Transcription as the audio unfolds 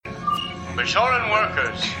Patrolling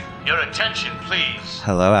workers, your attention, please.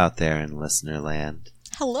 Hello out there in listener land.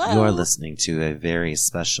 Hello. You are listening to a very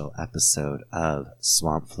special episode of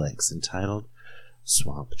Swamp Flix entitled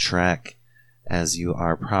Swamp Trek. As you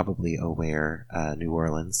are probably aware, New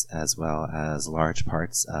Orleans, as well as large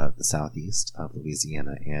parts of the southeast of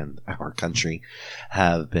Louisiana and our country,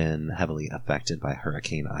 have been heavily affected by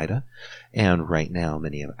Hurricane Ida. And right now,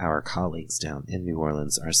 many of our colleagues down in New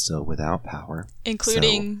Orleans are still without power.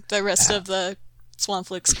 Including the rest of the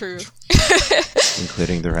Swampflix crew.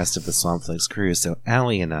 Including the rest of the Swampflix crew. So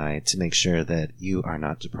Allie and I, to make sure that you are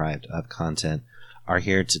not deprived of content, are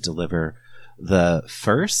here to deliver the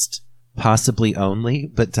first, possibly only,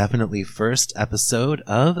 but definitely first episode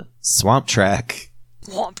of Swamp Trek.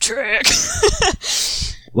 Swamp Trek.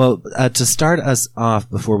 Well, to start us off,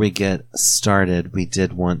 before we get started, we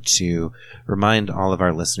did want to remind all of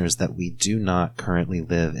our listeners that we do not currently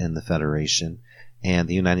live in the Federation and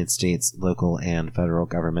the United States local and federal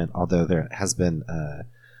government, although there has been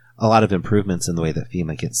a lot of improvements in the way that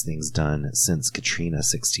FEMA gets things done since Katrina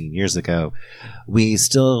 16 years ago. We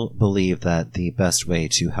still believe that the best way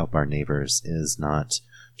to help our neighbors is not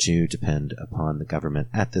to depend upon the government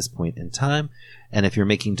at this point in time. And if you're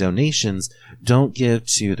making donations, don't give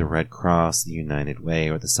to the Red Cross, the United Way,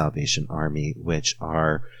 or the Salvation Army, which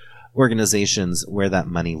are organizations where that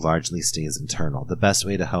money largely stays internal. The best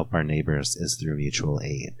way to help our neighbors is through mutual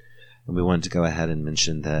aid. And we wanted to go ahead and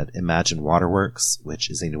mention that Imagine Waterworks, which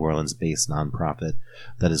is a New Orleans-based nonprofit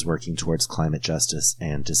that is working towards climate justice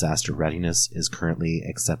and disaster readiness, is currently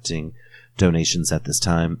accepting donations at this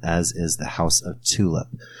time, as is the House of Tulip,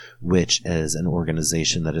 which is an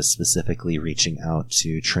organization that is specifically reaching out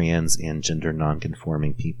to trans and gender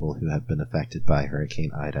nonconforming people who have been affected by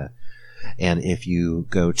Hurricane Ida. And if you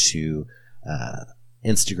go to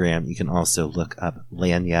Instagram, you can also look up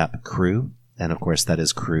Lagniappe Crew, and of course that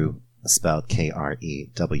is crew spelled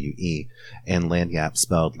Krewe, and Lagniappe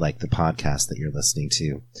spelled like the podcast that you're listening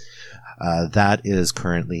to.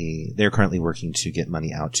 They're currently working to get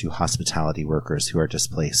money out to hospitality workers who are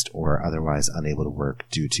displaced or otherwise unable to work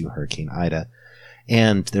due to Hurricane Ida.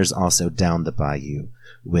 And there's also Down the Bayou,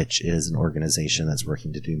 which is an organization that's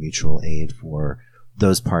working to do mutual aid for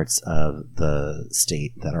those parts of the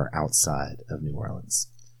state that are outside of New Orleans.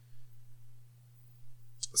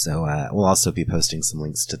 So we'll also be posting some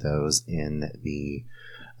links to those in the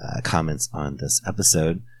comments on this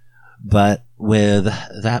episode. But with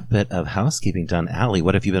that bit of housekeeping done, Allie,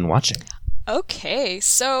 what have you been watching? Okay,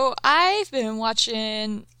 so I've been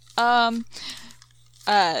watching, as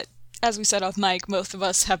we said off mic, most of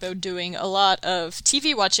us have been doing a lot of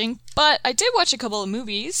TV watching, but I did watch a couple of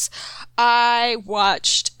movies. I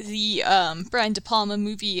watched the Brian De Palma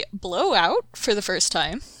movie Blowout for the first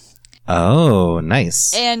time. Oh,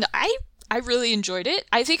 nice. And I really enjoyed it.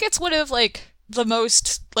 I think it's one of, the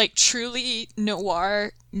most, truly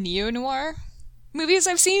noir, neo-noir movies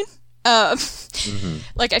I've seen. I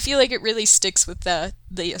feel like it really sticks with the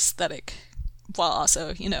aesthetic, while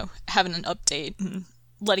also, having an update and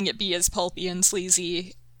letting it be as pulpy and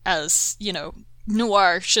sleazy as,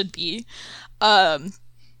 noir should be. So,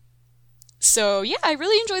 yeah, I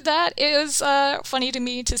really enjoyed that. It was funny to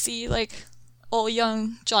me to see, old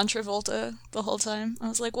young John Travolta the whole time. I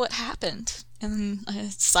was like, what happened? And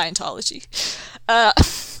Scientology.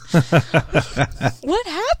 What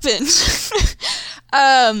happened?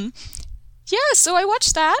 Yeah, so I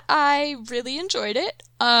watched that. I really enjoyed it.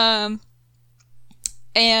 And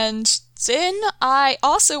then I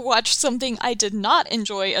also watched something I did not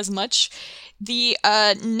enjoy as much. The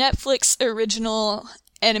Netflix original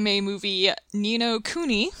anime movie Ni no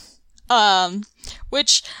Kuni.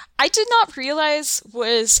 Which I did not realize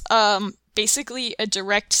was basically a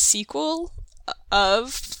direct sequel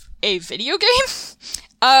of a video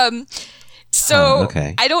game.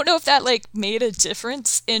 Okay. I don't know if that made a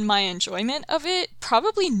difference in my enjoyment of it.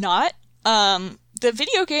 Probably not. The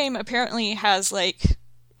video game apparently has a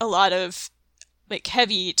lot of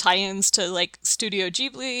heavy tie-ins to Studio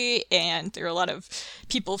Ghibli, and there are a lot of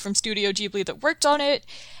people from Studio Ghibli that worked on it.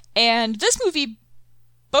 And this movie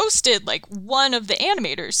boasted one of the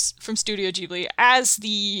animators from Studio Ghibli as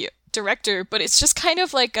the director, but it's just kind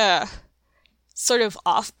of a sort of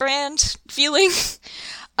off-brand feeling.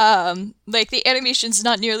 The animation's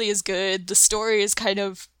not nearly as good, the story is kind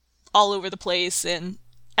of all over the place, and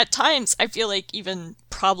at times I feel even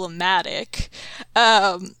problematic.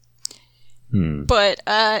 But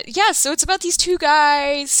yeah, so it's about these two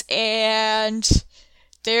guys, and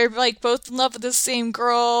they're both in love with the same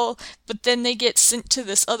girl, but then they get sent to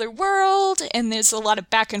this other world, and there's a lot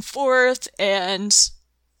of back and forth, and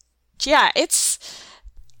yeah,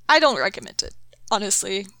 I don't recommend it,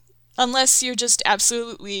 honestly. Unless you're just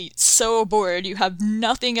absolutely so bored, you have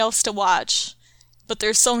nothing else to watch. But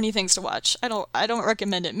there's so many things to watch. I don't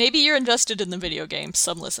recommend it. Maybe you're invested in the video game,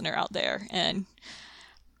 some listener out there, and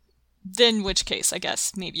then in which case, I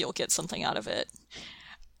guess, maybe you'll get something out of it.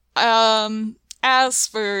 As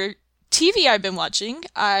for TV I've been watching,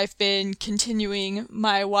 I've been continuing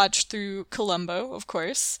my watch through Columbo, of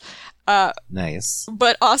course. Nice.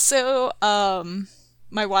 But also,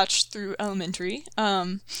 my watch through Elementary,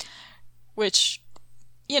 which,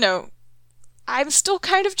 I'm still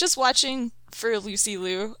kind of just watching for Lucy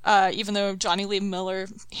Liu, even though Johnny Lee Miller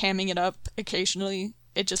hamming it up occasionally.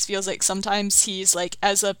 It just feels like sometimes he's like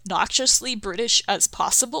as obnoxiously British as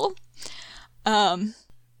possible.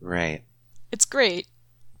 Right. It's great,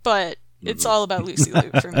 but it's all about Lucy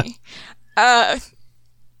Liu for me. Yeah,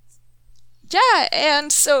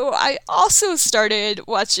 and so I also started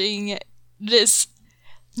watching this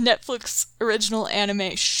Netflix original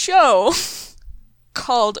anime show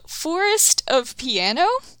called Forest of Piano.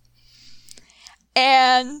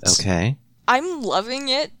 And okay. I'm loving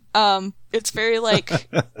it. It's very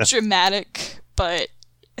dramatic, but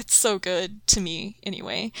it's so good to me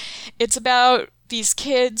anyway. It's about these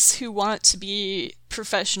kids who want to be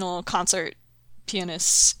professional concert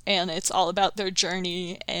pianists, and it's all about their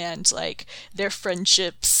journey and their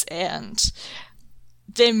friendships and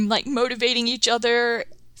them motivating each other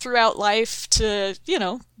throughout life to,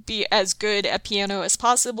 be as good at piano as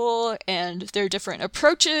possible, and their different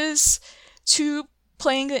approaches to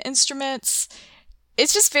playing the instruments.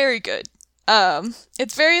 It's just very good.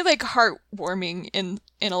 It's very heartwarming in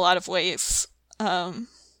a lot of ways.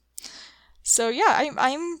 So yeah,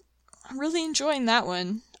 I'm really enjoying that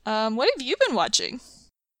one. What have you been watching?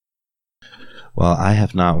 Well, I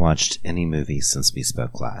have not watched any movies since we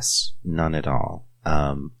spoke last. None at all.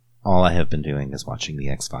 All I have been doing is watching The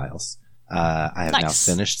X-Files. I have now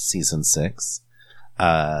finished season 6.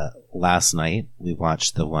 Last night, we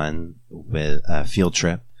watched the one with Field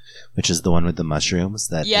Trip, which is the one with the mushrooms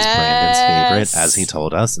that is Brandon's favorite, as he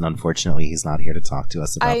told us. And unfortunately, he's not here to talk to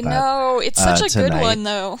us about that. I know. It's such a tonight. good one,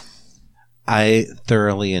 though. I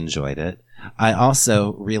thoroughly enjoyed it. I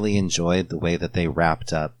also really enjoyed the way that they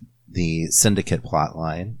wrapped up the syndicate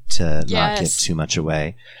plotline to not give too much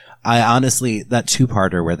away. I honestly, that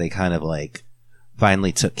 2-parter where they kind of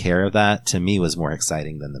finally took care of that, to me was more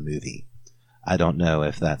exciting than the movie. I don't know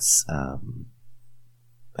if that's...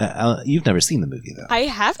 you've never seen the movie, though. I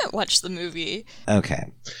haven't watched the movie.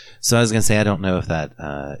 Okay. So I was going to say, I don't know if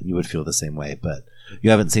that you would feel the same way, but you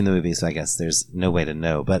haven't seen the movie, so I guess there's no way to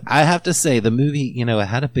know. But I have to say, the movie, it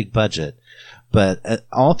had a big budget, but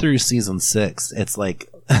all through season 6, it's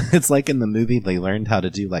it's like in the movie, they learned how to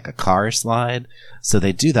do a car slide, so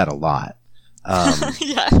they do that a lot.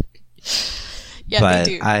 Yeah. Yeah, but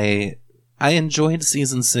they do. I enjoyed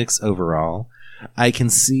season 6 overall. I can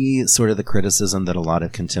see sort of the criticism that a lot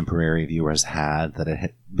of contemporary viewers had, that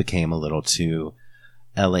it became a little too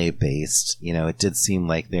LA based. It did seem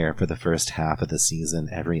like there for the first half of the season,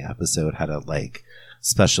 every episode had a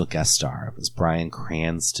special guest star. It was Bryan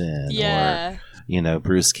Cranston or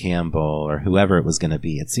Bruce Campbell or whoever it was going to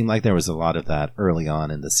be. It seemed like there was a lot of that early on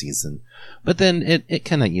in the season, but then it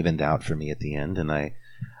kind of evened out for me at the end. And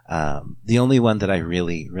the only one that I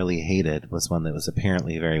really, really hated was one that was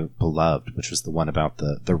apparently very beloved, which was the one about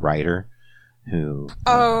the writer who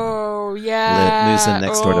moves in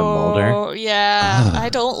next door to Mulder. Oh, yeah. I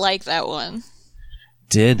don't like that one.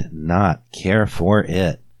 Did not care for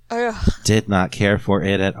it. Ugh. Did not care for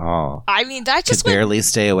it at all. I mean, that just could barely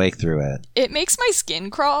stay awake through it. It makes my skin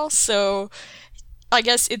crawl, so I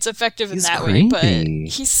guess it's effective in that creepy. way, but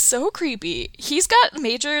he's so creepy. He's got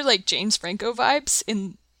major, James Franco vibes,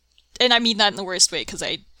 and I mean that in the worst way, because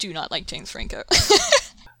I do not like James Franco.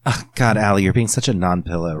 Oh, God, Allie, you're being such a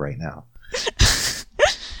non-pillow right now.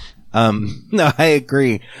 No, I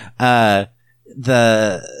agree.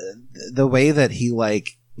 The way that he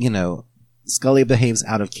Scully behaves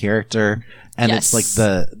out of character, and it's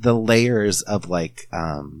the layers of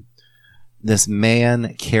this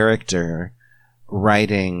man character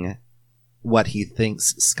writing what he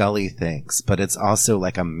thinks Scully thinks, but it's also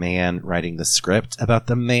a man writing the script about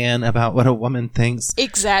the man about what a woman thinks.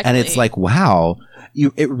 Exactly. And it's wow,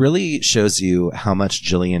 it really shows you how much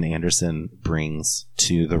Gillian Anderson brings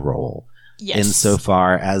to the role. Yes.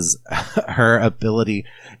 Insofar as her ability,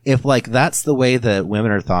 if that's the way that women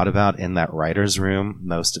are thought about in that writer's room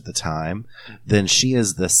most of the time, then she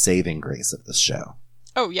is the saving grace of the show.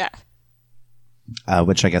 Oh, yeah.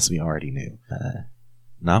 Which I guess we already knew.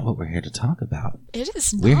 Not what we're here to talk about. It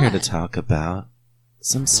is not. We're here to talk about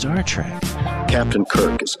some Star Trek. Captain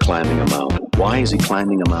Kirk is climbing a mountain. Why is he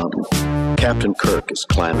climbing a mountain? Captain Kirk is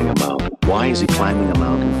climbing a mountain. Why is he climbing a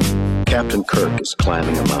mountain? Captain Kirk is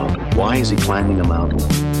climbing a mountain. Why is he climbing a mountain?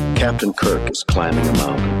 Captain Kirk is climbing a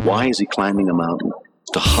mountain. Why is he climbing a mountain?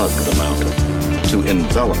 To hug the mountain. To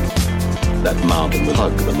envelop that mountain with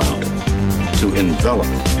hug the mountain. To envelop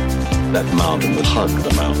that mountain with hug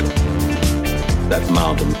the mountain. That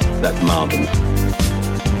mountain.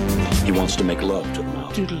 He wants to make love to the mountain.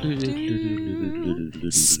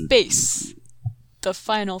 Space. The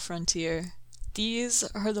final frontier. These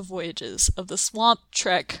are the voyages of the Swamp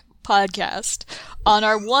Trek podcast on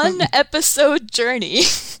our one episode journey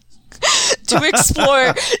to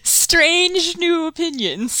explore strange new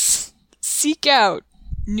opinions, seek out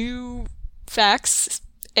new facts,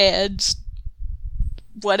 and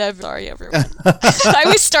whatever. Sorry, everyone.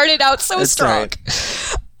 I started out so That's strong. Right.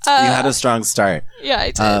 You had a strong start. Yeah,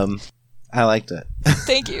 I did. I liked it.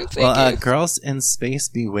 Thank you. Well, girls in space,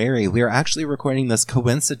 be wary. We are actually recording this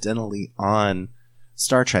coincidentally on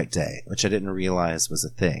Star Trek Day, which I didn't realize was a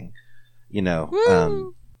thing. You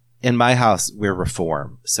know, in my house, we're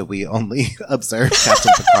reform, so we only observe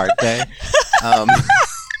Captain Picard Day.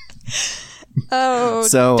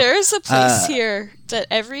 So there's a place here that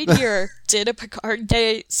every year did a Picard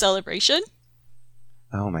Day celebration.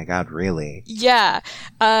 Oh my god, really? Yeah.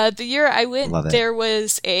 The year I went, Love it. there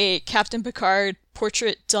was a Captain Picard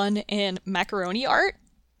portrait done in macaroni art.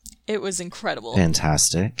 It was incredible.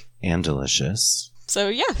 Fantastic and delicious. So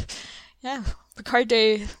yeah. Picard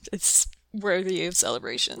Day is worthy of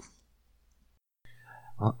celebration.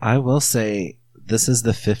 Well, I will say this is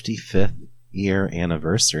the 55th year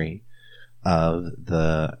anniversary of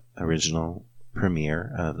the original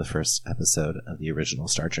premiere of the first episode of the original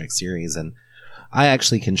Star Trek series, and I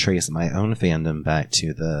actually can trace my own fandom back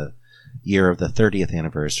to the year of the 30th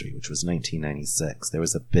anniversary, which was 1996. There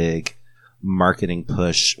was a big marketing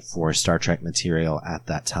push for Star Trek material at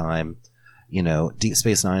that time. You know, Deep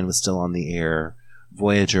Space Nine was still on the air.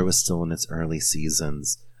 Voyager was still in its early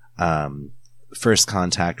seasons. First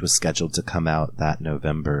Contact was scheduled to come out that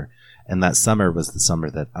November. And that summer was the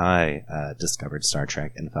summer that I discovered Star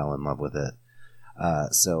Trek and fell in love with it.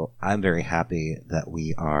 So I'm very happy that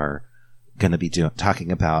we are going to be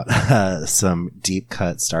talking about some deep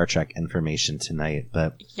cut Star Trek information tonight.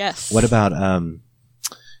 But yes, what about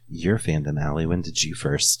your fandom, Allie? When did you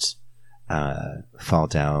first fall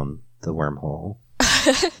down the wormhole?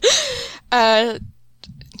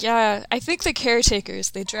 Yeah, I think the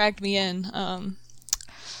caretakers, they dragged me in.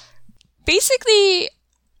 Basically,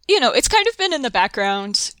 you know, it's kind of been in the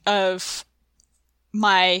background of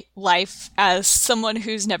my life as someone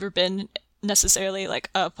who's never been necessarily like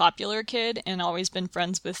a popular kid and always been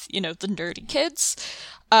friends with, you know, the nerdy kids.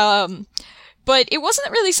 But it wasn't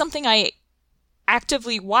really something I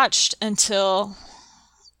actively watched until,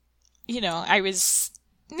 you know, I was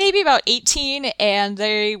maybe about 18 and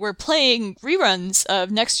they were playing reruns of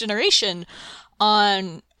Next Generation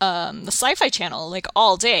on the Sci-Fi Channel like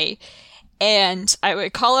all day. And I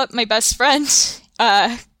would call up my best friend.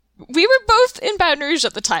 We were both in Baton Rouge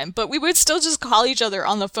at the time, but we would still just call each other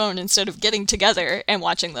on the phone instead of getting together and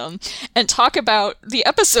watching them and talk about the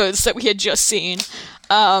episodes that we had just seen.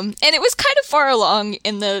 And it was kind of far along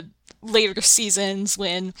in the later seasons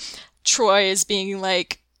when Troy is being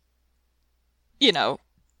like, you know,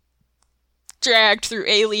 dragged through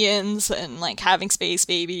aliens and like having space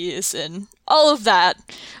babies and all of that.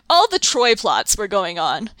 All the Troy plots were going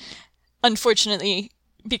on, unfortunately,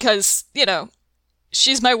 because, you know,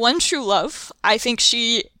 she's my one true love. I think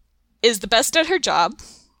she is the best at her job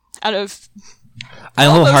out of I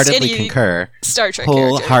wholeheartedly concur. Star Trek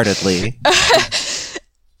wholeheartedly.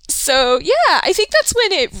 So yeah, I think that's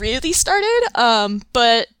when it really started.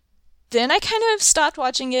 But then I kind of stopped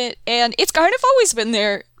watching it, and it's kind of always been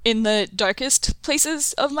there in the darkest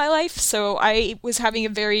places of my life. So I was having a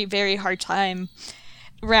very, very hard time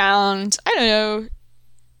around, I don't know,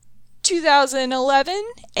 2011,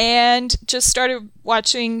 and just started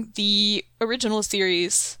watching the original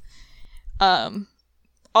series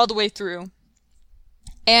all the way through.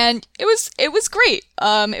 And it was great.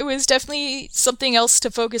 It was definitely something else to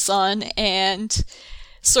focus on and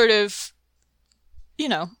sort of, you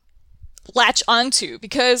know, latch onto,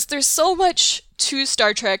 because there's so much to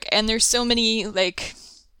Star Trek and there's so many like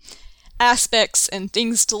aspects and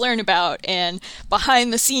things to learn about and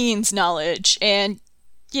behind the scenes knowledge, and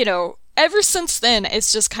you know, ever since then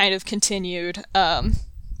it's just kind of continued.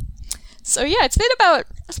 So yeah, it's been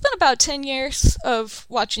about 10 years of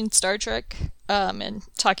watching Star Trek and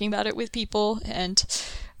talking about it with people and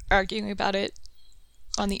arguing about it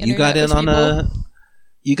on the internet.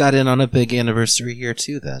 you got in on a big anniversary year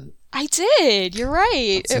too then. I did. You're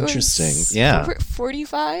right. That's interesting. Yeah.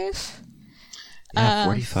 45? Yeah,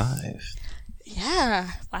 45.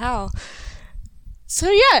 Yeah. Wow. So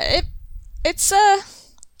yeah, it's a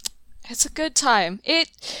good time.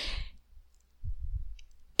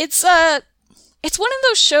 It's one of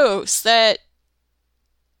those shows that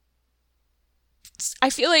I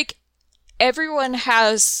feel like everyone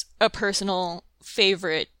has a personal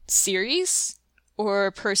favorite series or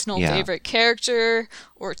a personal favorite character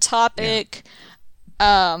or topic.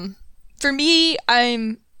 For me,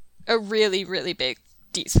 I'm a really, really big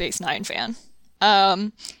Deep Space Nine fan.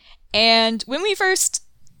 And when we first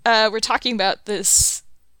were talking about this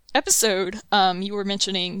episode, you were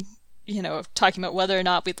mentioning, talking about whether or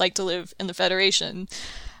not we'd like to live in the Federation.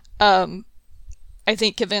 I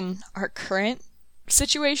think given our current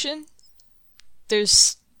situation,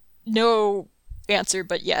 there's no answer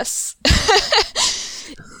but yes.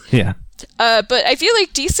 Yeah. But I feel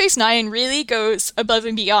like Deep Space Nine really goes above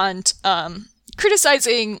and beyond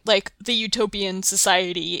criticizing like the utopian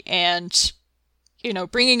society and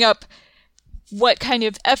bringing up what kind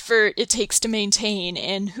of effort it takes to maintain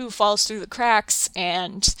and who falls through the cracks,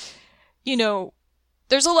 and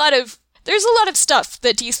there's a lot of stuff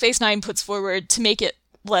that Deep Space Nine puts forward to make it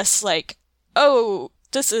less like, oh,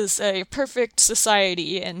 this is a perfect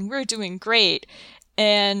society and we're doing great,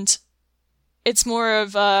 and it's more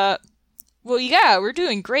of well, yeah, we're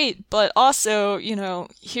doing great, but also,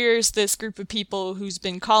 here's this group of people who's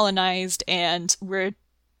been colonized and we're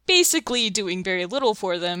basically doing very little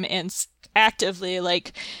for them and actively,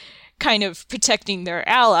 like, kind of protecting their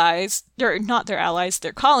allies, or not their allies,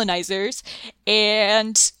 their colonizers,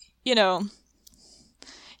 and,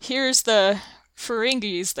 here's the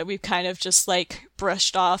Ferengis that we've kind of just, like,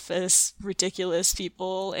 brushed off as ridiculous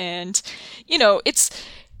people, and, it's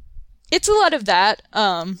a lot of that,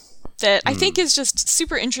 that I think is just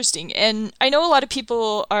super interesting. And I know a lot of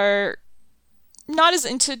people are not as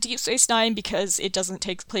into Deep Space Nine because it doesn't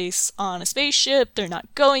take place on a spaceship. They're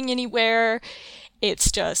not going anywhere.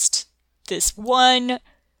 It's just this one,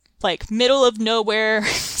 like, middle of nowhere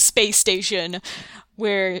space station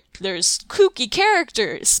where there's kooky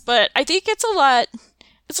characters. But I think it's a lot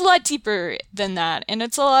deeper than that. And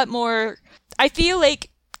it's a lot more, I feel like,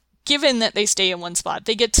 given that they stay in one spot,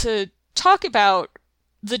 they get to talk about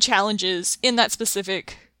the challenges in that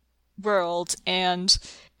specific world, and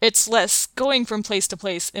it's less going from place to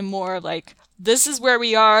place and more like, this is where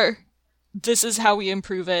we are, this is how we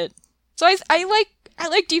improve it. So I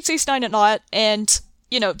like Deep Space Nine a lot, and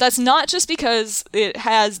that's not just because it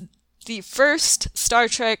has the first Star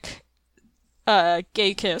Trek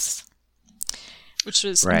gay kiss, which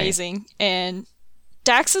was amazing, and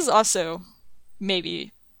Dax is also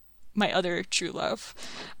maybe my other true love.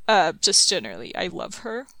 Just generally, I love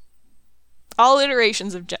her. All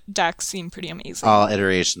iterations of Dax seem pretty amazing. All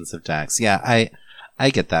iterations of Dax. Yeah, I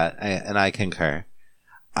get that, and I concur.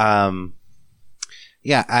 My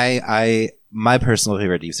personal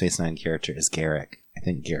favorite Deep Space Nine character is Garrick. I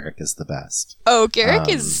think Garrick is the best. Oh, Garrick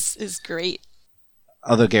is great.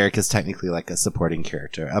 Although Garrick is technically like a supporting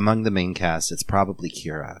character. Among the main cast, it's probably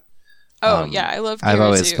Kira. Oh, yeah, I love Kira I've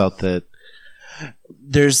always too. felt that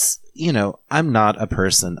there's, I'm not a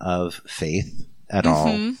person of faith at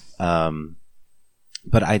all.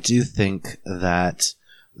 But I do think that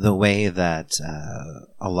the way that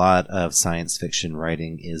a lot of science fiction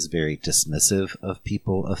writing is very dismissive of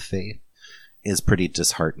people of faith is pretty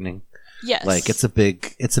disheartening. Yes. Like, it's a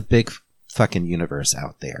big fucking universe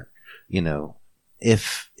out there.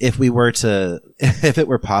 If we were to, if it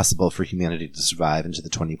were possible for humanity to survive into the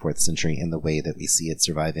 24th century in the way that we see it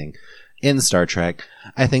surviving in Star Trek,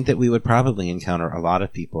 I think that we would probably encounter a lot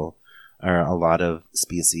of people or a lot of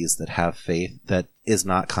species that have faith that is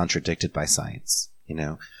not contradicted by science.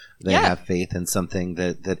 They have faith in something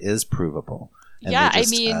that is provable. And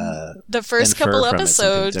the first couple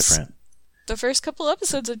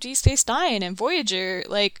episodes of Deep Space Nine and Voyager,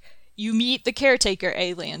 like, you meet the caretaker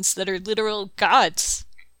aliens that are literal gods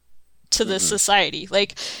to this society.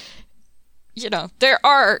 Like, there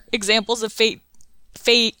are examples of faith,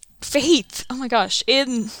 oh my gosh,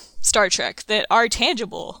 in Star Trek that are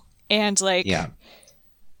tangible. And, like, yeah.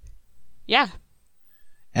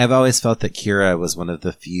 I've always felt that Kira was one of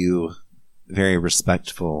the few very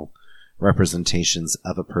respectful representations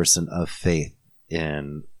of a person of faith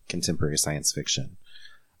in contemporary science fiction.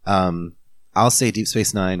 I'll say Deep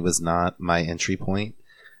Space Nine was not my entry point.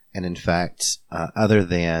 And in fact, other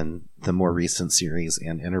than the more recent series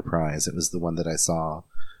and Enterprise, it was the one that I saw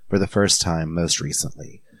for the first time most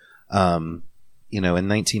recently. In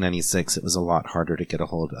 1996, it was a lot harder to get a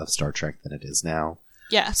hold of Star Trek than it is now.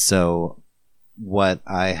 Yeah. So what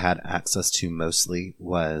I had access to mostly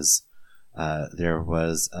was there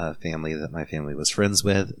was a family that my family was friends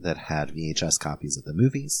with that had VHS copies of the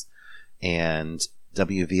movies, and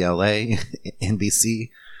WVLA, NBC,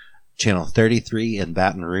 Channel 33 in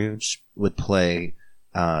Baton Rouge would play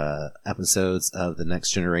episodes of The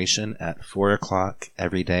Next Generation at 4 o'clock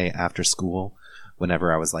every day after school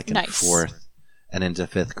whenever I was like in fourth and into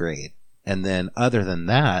fifth grade. And then other than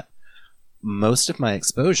that, most of my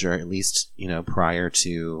exposure, at least, prior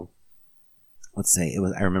to, let's say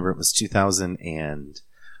I remember it was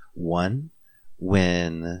 2001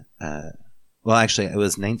 when, actually it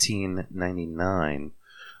was 1999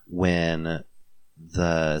 when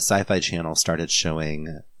the Sci-Fi Channel started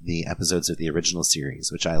showing the episodes of the original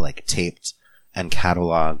series, which I like taped and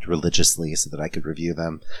cataloged religiously so that I could review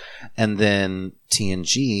them. And then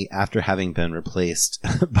TNG, after having been replaced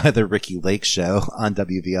by the Ricky Lake Show on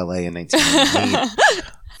WVLA in 1998,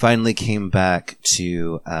 finally came back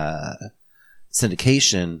to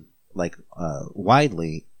syndication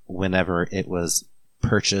widely whenever it was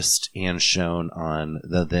purchased and shown on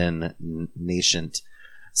the then nascent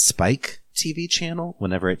Spike TV channel,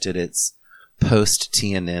 whenever it did its post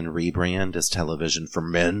TNN rebrand as Television for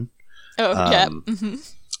Men. Oh, yeah. Mm-hmm.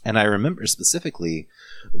 And I remember specifically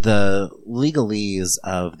the legalese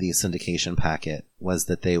of the syndication packet was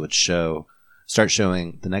that they would start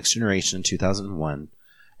showing The Next Generation in 2001,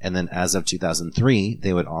 and then as of 2003,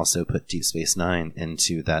 they would also put Deep Space Nine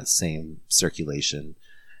into that same circulation.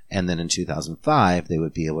 And then in 2005, they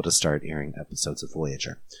would be able to start airing episodes of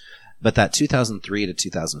Voyager. But that 2003 to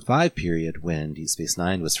 2005 period when Deep Space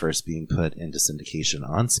Nine was first being put into syndication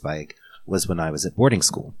on Spike was when I was at boarding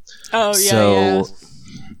school. Oh, yeah. So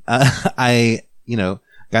I,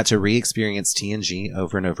 got to re-experience TNG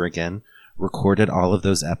over and over again, recorded all of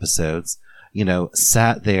those episodes,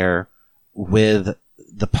 sat there with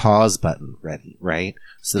the pause button ready, right?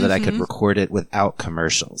 So that I could record it without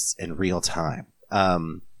commercials in real time.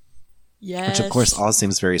 Yes. Which, of course, all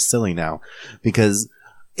seems very silly now because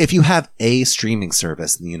if you have a streaming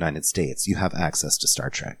service in the United States, you have access to Star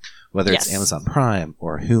Trek, whether it's Amazon Prime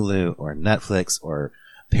or Hulu or Netflix or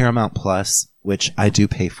Paramount Plus, which I do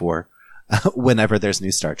pay for whenever there's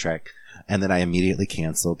new Star Trek, and then I immediately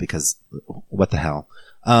cancel because what the hell?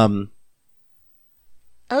 Oh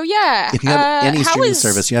yeah. If you have any streaming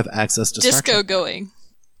service, you have access to Star Trek. Disco going?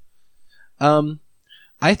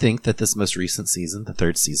 I think that this most recent season, the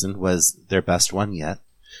third season, was their best one yet.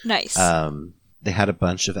 Nice. They had a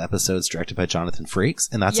bunch of episodes directed by Jonathan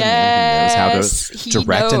Frakes, and that's a man who knows how to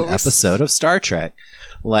direct an episode of Star Trek.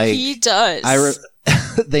 He does.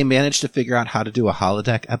 They managed to figure out how to do a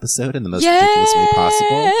holodeck episode in the most ridiculous way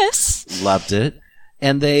possible. Loved it.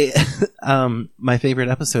 And they, my favorite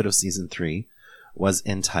episode of season 3 was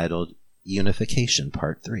entitled Unification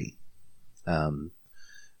Part 3.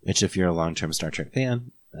 Which, if you're a long-term Star Trek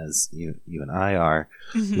fan, as you and I are,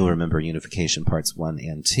 you'll remember Unification Parts 1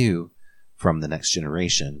 and 2 from The Next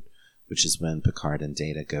Generation, which is when Picard and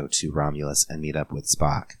Data go to Romulus and meet up with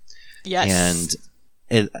Spock. Yes.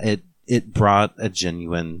 And it brought a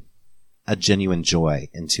genuine joy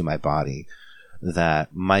into my body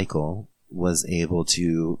that Michael was able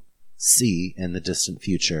to see in the distant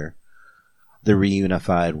future the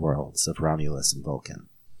reunified worlds of Romulus and Vulcan.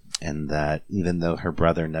 And that even though her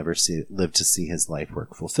brother never lived to see his life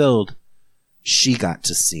work fulfilled, she got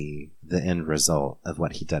to see the end result of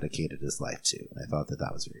what he dedicated his life to. And I thought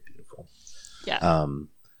that was very beautiful. Yeah.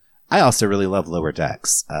 I also really love Lower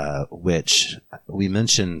Decks, which we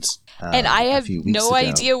mentioned and I have no ago.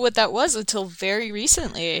 idea what that was until very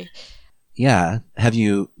recently. Yeah. Have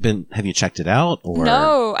you checked it out? Or?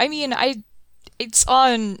 No. I mean, it's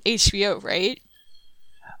on HBO, right?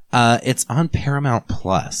 It's on Paramount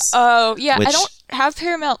Plus. Oh, yeah. I don't have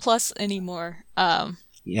Paramount Plus anymore.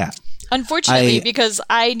 Yeah. Unfortunately, because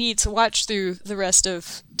I need to watch through the rest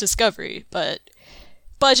of Discovery, but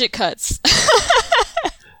budget cuts.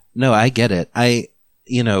 No, I get it. I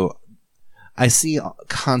see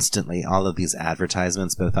constantly all of these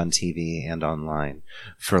advertisements, both on TV and online,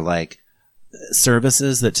 for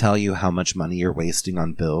services that tell you how much money you're wasting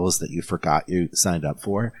on bills that you forgot you signed up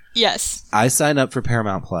for. Yes. I sign up for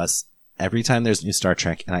Paramount Plus every time there's new Star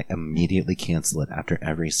Trek, and I immediately cancel it after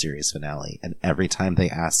every series finale. And every time they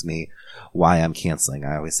ask me why I'm canceling,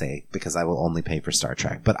 I always say, because I will only pay for Star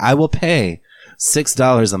Trek. But I will pay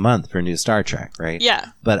 $6 a month for new Star Trek, right?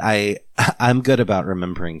 Yeah. But I'm good about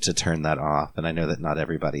remembering to turn that off, and I know that not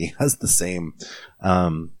everybody has the same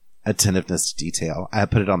attentiveness to detail. I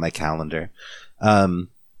put it on my calendar. But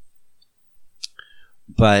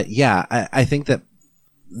yeah, I think that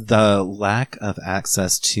the lack of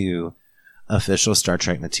access to official Star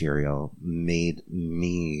Trek material made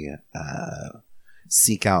me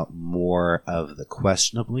seek out more of the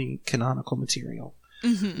questionably canonical material,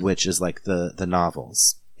 which is like the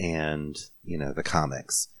novels and, you know, the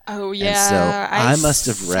comics. Oh yeah. And so I must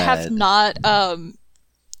have read.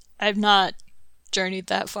 I've not journeyed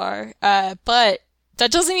that far, but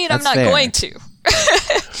that doesn't mean I'm not fair. going to.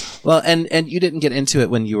 Well, and you didn't get into it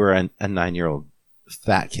when you were a 9-year-old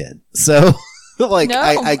fat kid, so like No,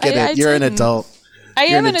 I get it. You're didn't. an adult. I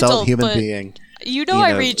You're am an adult human but being. You know,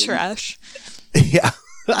 I read trash. Yeah,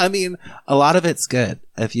 I mean, a lot of it's good.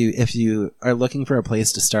 If you are looking for a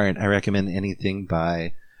place to start, I recommend anything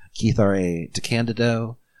by Keith R.A.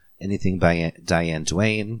 DeCandido, anything by Diane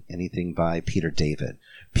Duane, anything by Peter David.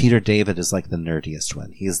 Peter David is like the nerdiest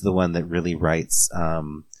one. He's the one that really writes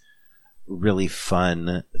really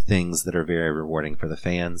fun things that are very rewarding for the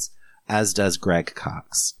fans, as does Greg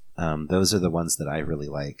Cox. Those are the ones that I really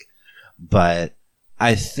like. But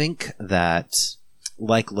I think that,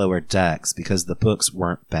 like Lower Decks, because the books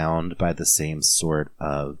weren't bound by the same sort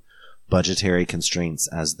of budgetary constraints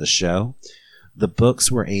as the show, the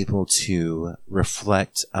books were able to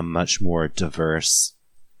reflect a much more diverse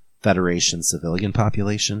Federation civilian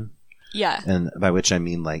population. Yeah. And by which I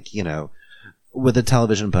mean, like, you know, with a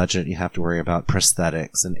television budget, you have to worry about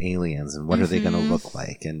prosthetics and aliens and what are they going to look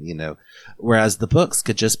like? And, you know, whereas the books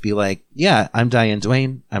could just be like, yeah, I'm Diane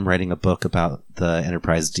Duane. I'm writing a book about the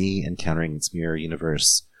Enterprise D encountering its mirror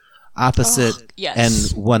universe opposite. Oh,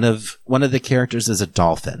 yes. And one of the characters is a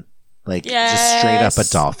dolphin. Like, just straight up a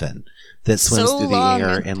dolphin that swims through the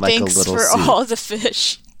air in like a little for suit. all the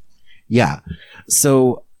fish. Yeah.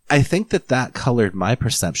 So I think that colored my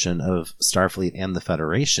perception of Starfleet and the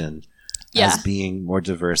Federation as being more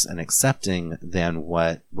diverse and accepting than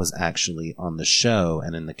what was actually on the show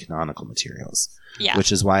and in the canonical materials. Yeah.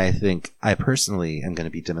 Which is why I think I personally am going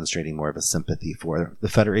to be demonstrating more of a sympathy for the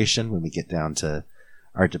Federation when we get down to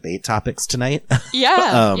our debate topics tonight.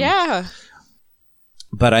 Yeah, yeah.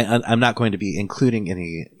 But I'm not going to be including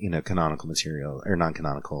any, you know, canonical material or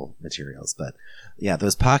non-canonical materials. But yeah,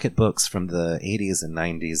 those pocket books from the 80s and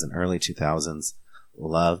 90s and early 2000s,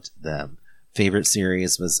 loved them. Favorite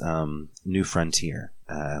series was New Frontier,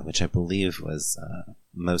 which I believe was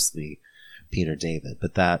mostly Peter David,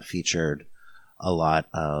 but that featured a lot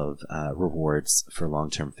of rewards for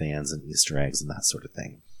long-term fans and Easter eggs and that sort of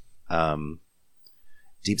thing.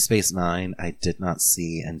 Deep Space Nine I did not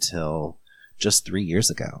see until just 3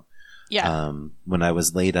 years ago. Yeah. When I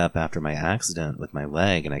was laid up after my accident with my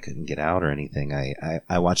leg and I couldn't get out or anything,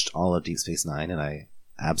 I watched all of Deep Space Nine and I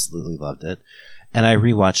absolutely loved it. And I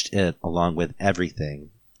rewatched it along with everything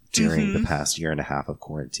during the past year and a half of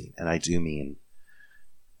quarantine. And I do mean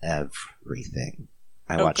everything.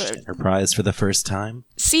 I watched Enterprise for the first time.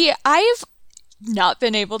 See, I've not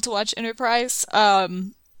been able to watch Enterprise. I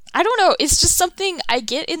don't know. It's just something I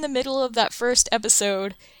get in the middle of that first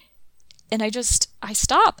episode and I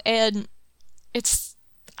stop and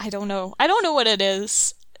I don't know. I don't know what it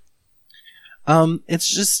is.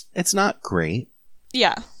 It's not great.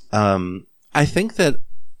 Yeah. I think that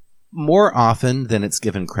more often than it's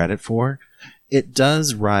given credit for, it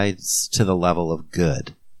does rise to the level of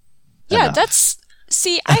good. Yeah,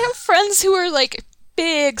 see, I have friends who are like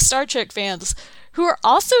big Star Trek fans who are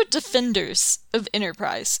also defenders of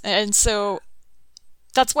Enterprise. And so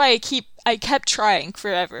that's why I kept trying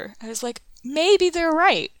forever. I was like, maybe they're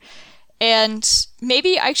right. And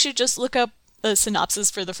maybe I should just look up a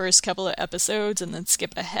synopsis for the first couple of episodes and then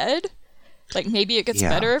skip ahead. Like, maybe it gets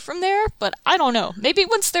better from there, but I don't know. Maybe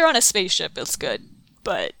once they're on a spaceship, it's good,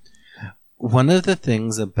 but... One of the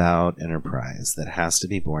things about Enterprise that has to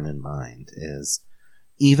be borne in mind is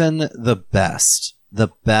even the best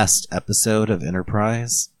episode of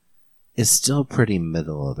Enterprise is still pretty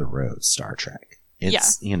middle-of-the-road Star Trek.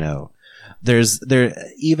 It's, you know,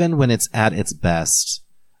 even when it's at its best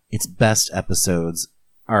episodes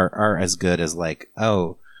are as good as, like,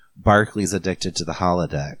 oh... Barclay's addicted to the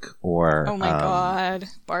holodeck, or oh my god,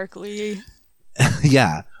 Barclay.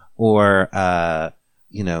 Yeah, or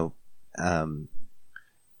you know,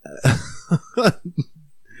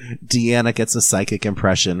 Deanna gets a psychic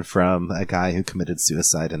impression from a guy who committed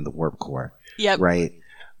suicide in the warp core. Yep. Right.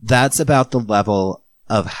 That's about the level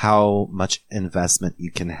of how much investment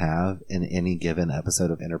you can have in any given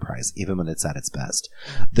episode of Enterprise, even when it's at its best.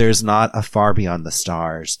 There's not a Far Beyond the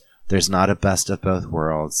Stars. There's not a Best of Both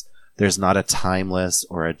Worlds. There's not a Timeless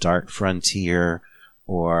or a Dark Frontier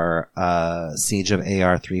or a Siege of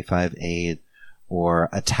AR-358 or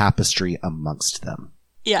a Tapestry amongst them.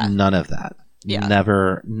 Yeah. None of that. Yeah.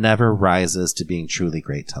 Never rises to being truly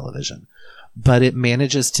great television. But it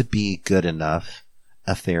manages to be good enough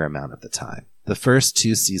a fair amount of the time. The first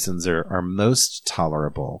 2 seasons are most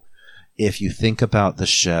tolerable if you think about the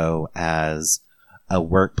show as a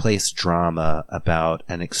workplace drama about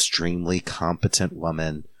an extremely competent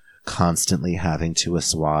woman constantly having to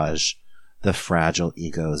assuage the fragile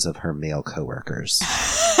egos of her male coworkers.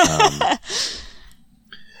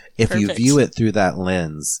 If you view it through that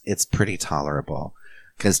lens, it's pretty tolerable.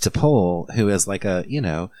 Because T'Pol, who is like a,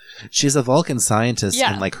 she's a Vulcan scientist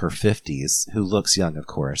in like her 50s, who looks young, of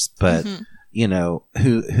course, but,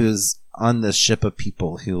 who's on this ship of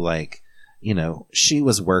people who like, she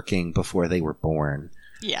was working before they were born.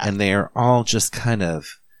 Yeah. And they are all just kind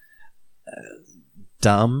of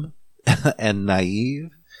dumb and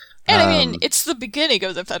naive. And I mean, it's the beginning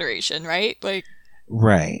of the Federation, right? Like,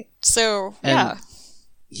 right. So, yeah.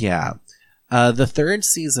 Yeah. The 3rd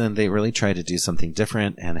season, they really tried to do something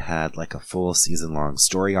different and had like a full season-long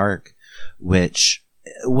story arc, which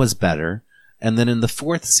was better. And then in the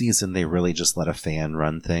 4th season, they really just let a fan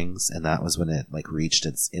run things, and that was when it like reached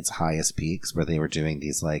its highest peaks, where they were doing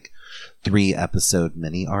these like 3-episode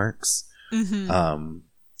mini arcs. Mm-hmm.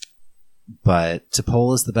 But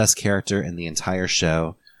T'Pol is the best character in the entire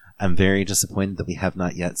show. I'm very disappointed that we have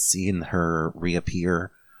not yet seen her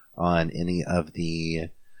reappear on any of the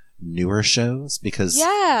newer shows, because you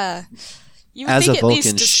as a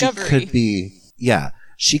Vulcan, she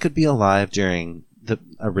could be alive during the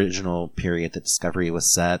original period that Discovery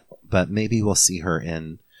was set, but maybe we'll see her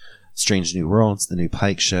in Strange New Worlds, the new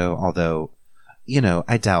Pike show, although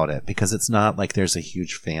I doubt it, because it's not like there's a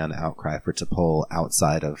huge fan outcry for T'Pol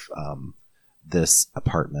outside of this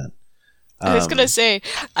apartment. I was gonna say,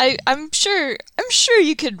 I'm sure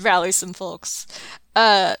you could rally some folks.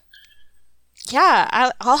 Yeah,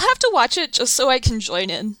 I'll have to watch it just so I can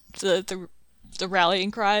join in the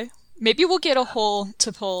rallying cry. Maybe we'll get a whole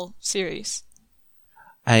T'Pol series.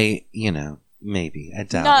 Maybe. I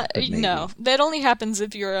doubt it. Maybe. No, that only happens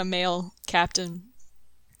if you're a male captain.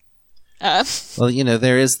 Well,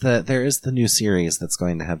 there is the new series that's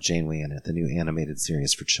going to have Janeway in it, the new animated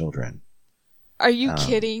series for children. Are you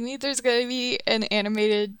kidding me? There's going to be an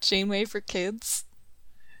animated Janeway for kids?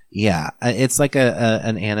 Yeah, it's like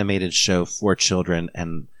an animated show for children,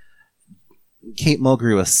 and Kate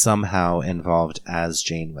Mulgrew is somehow involved as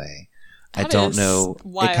Janeway. I don't know.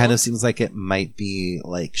 Wild. It kind of seems like it might be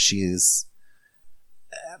like she's,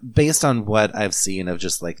 based on what I've seen of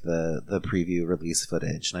just like the preview release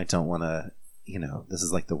footage, and I don't want to, this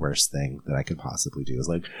is like the worst thing that I could possibly do is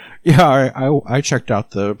like, I checked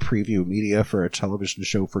out the preview media for a television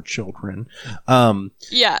show for children.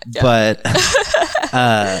 Yeah. But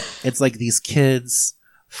it's like these kids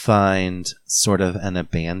find sort of an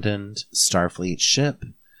abandoned Starfleet ship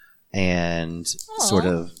and sort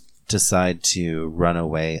of decide to run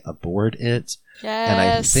away aboard it. Yes, and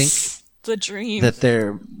I think the dream that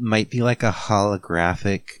there might be like a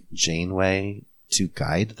holographic Janeway to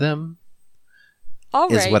guide them. All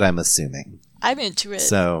right. Is what I'm assuming. I'm into it.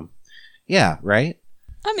 So, yeah, right?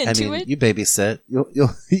 I'm into it. You babysit.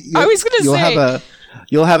 I was gonna say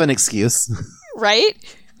you'll have an excuse. Right?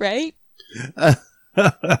 Can't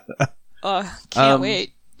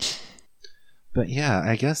wait. But yeah,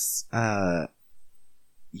 I guess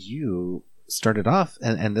you started off,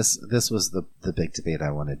 and this was the big debate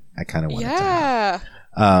I kind of wanted to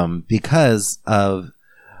have. Because of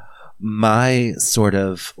my sort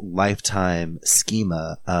of lifetime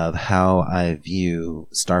schema of how I view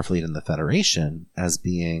Starfleet and the Federation as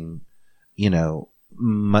being,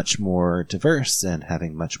 much more diverse and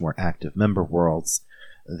having much more active member worlds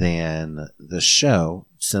than the show,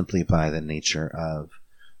 simply by the nature of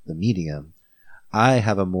the medium. I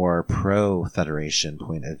have a more pro-Federation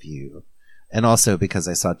point of view. And also because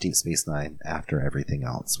I saw Deep Space Nine after everything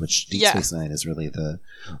else, which Deep Space Nine is really the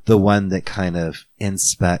one that kind of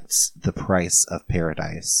inspects the price of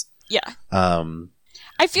paradise. Yeah.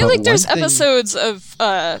 I feel like there's episodes of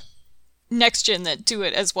Next Gen that do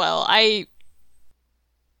it as well. I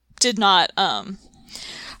did not for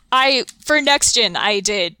Next Gen I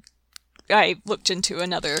looked into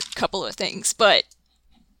another couple of things, but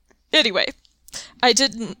anyway, I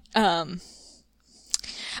didn't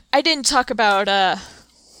talk about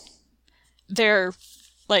their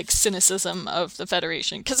like cynicism of the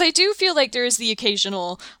Federation, because I do feel like there is the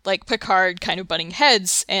occasional like Picard kind of butting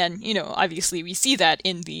heads, and obviously we see that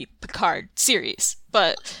in the Picard series,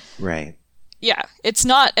 but right, yeah, it's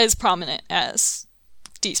not as prominent as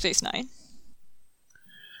Deep Space Nine.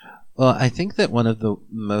 Well, I think that one of the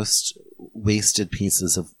most wasted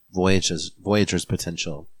pieces of Voyager's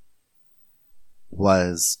potential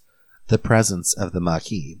was the presence of the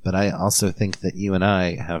Maquis, but I also think that you and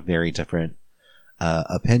I have very different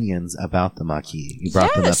opinions about the Maquis. You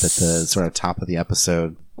brought them up at the sort of top of the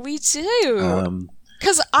episode. We do.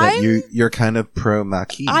 Because you're kind of pro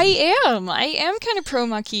Maquis. I am kind of pro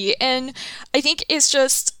Maquis, and I think it's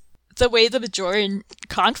just the way the Bajoran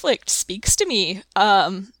conflict speaks to me,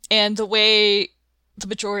 and the way the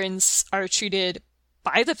Bajorans are treated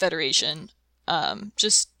by the Federation,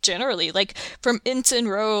 just generally, like from Ensign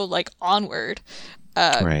Row, like onward,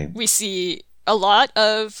 right. We see a lot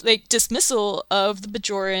of like dismissal of the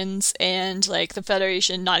Bajorans and like the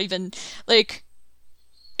Federation. Not even like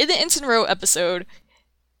in the Ensign Row episode,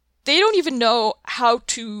 they don't even know how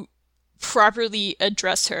to properly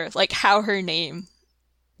address her, like how her name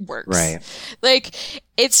works. Right. Like,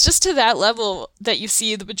 it's just to that level that you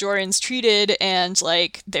see the Bajorans treated, and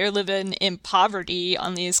like they're living in poverty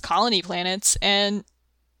on these colony planets and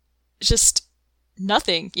just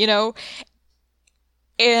nothing, you know?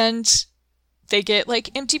 And they get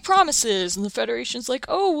like empty promises, and the Federation's like,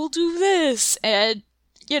 oh, we'll do this, and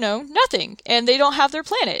you know, nothing. And they don't have their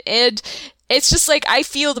planet. And it's just like, I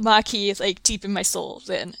feel the Maquis like deep in my soul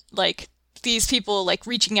then. Like, these people like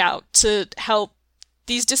reaching out to help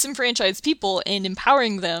these disenfranchised people and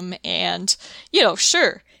empowering them. And, you know,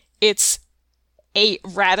 sure, it's a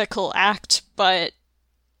radical act, but,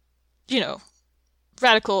 you know,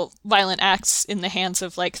 radical violent acts in the hands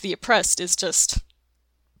of like the oppressed is just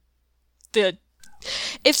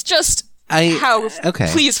it's just how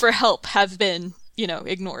pleas for help have been, you know,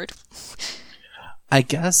 ignored. I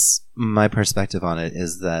guess my perspective on it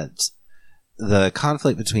is that the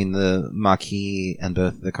conflict between the Maquis and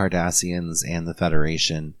both the Cardassians and the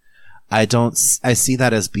Federation, I see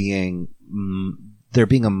that as being there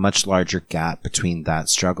being a much larger gap between that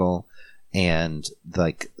struggle and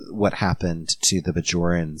like what happened to the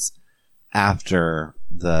Bajorans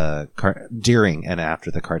during and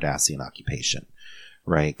after the Cardassian occupation,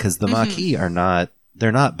 right? Because the Maquis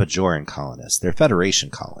they're not Bajoran colonists, they're Federation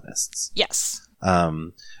colonists. Yes.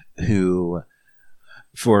 Who,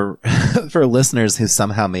 for listeners who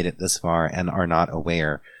somehow made it this far and are not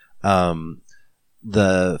aware,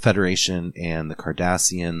 the Federation and the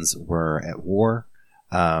Cardassians were at war.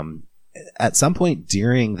 At some point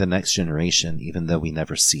during the Next Generation, even though we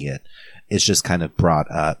never see it, it's just kind of brought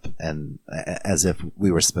up, and as if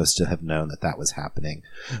we were supposed to have known that was happening,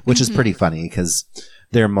 which is pretty funny because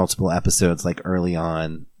there are multiple episodes like early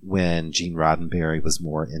on when Gene Roddenberry was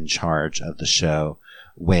more in charge of the show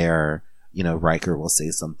where, you know, Riker will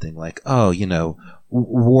say something like, oh, you know,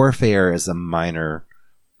 warfare is a minor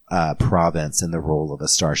province in the role of a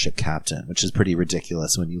starship captain, which is pretty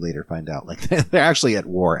ridiculous when you later find out like they're actually at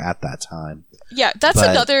war at that time. Yeah, that's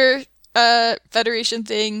another Federation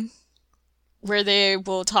thing where they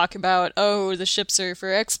will talk about, oh, the ships are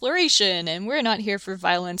for exploration and we're not here for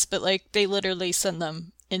violence, but like they literally send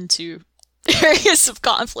them into areas of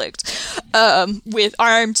conflict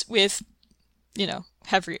armed with, you know,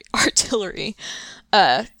 heavy artillery.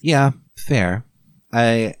 Yeah, fair.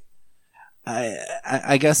 I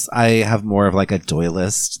guess I have more of like a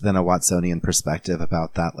Doyleist than a Watsonian perspective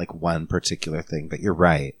about that like one particular thing, but you're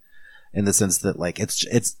right in the sense that like it's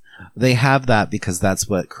they have that because that's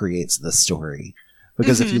what creates the story.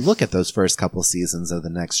 Because if you look at those first couple seasons of the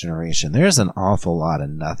Next Generation, there's an awful lot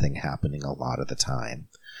of nothing happening a lot of the time,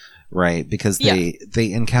 right? Because they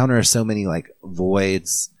encounter so many like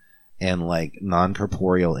voids and like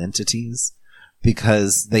non-corporeal entities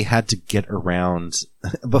because they had to get around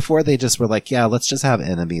before they just were like, yeah, let's just have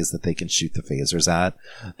enemies that they can shoot the phasers at.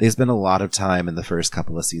 They spent a lot of time in the first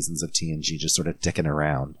couple of seasons of TNG just sort of dicking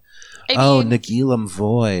around. I mean, Nagilum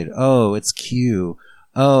Void. Oh, it's Q.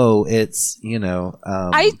 Oh, it's, you know,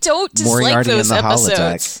 I don't dislike Moriarty those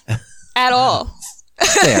episodes at all.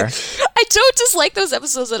 Fair. I don't dislike those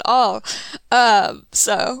episodes at all.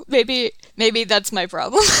 So maybe that's my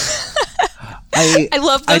problem. I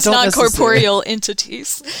love those non-corporeal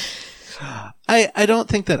entities. I don't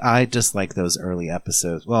think that I dislike those early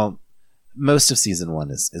episodes. Well, most of season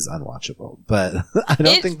 1 is unwatchable, but I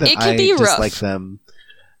don't think that I dislike them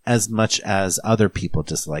as much as other people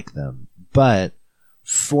dislike them. But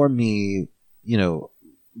for me, you know,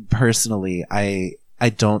 personally, I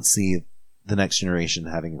don't see the Next Generation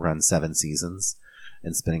having run 7 seasons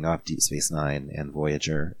and spinning off Deep Space Nine and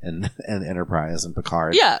Voyager and Enterprise and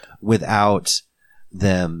Picard without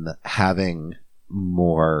them having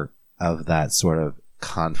more of that sort of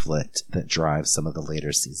conflict that drives some of the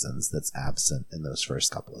later seasons that's absent in those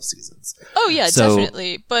first couple of seasons. Oh yeah,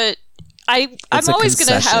 definitely. But I'm always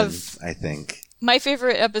going to have, I think, my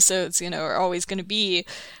favorite episodes, you know, are always going to be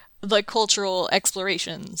the cultural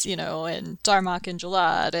explorations, you know, and Darmok and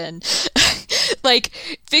Jalad, and like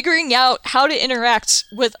figuring out how to interact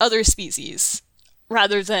with other species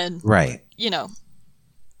rather than, right.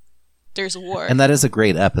 There's a war. And that is a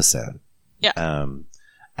great episode. Yeah.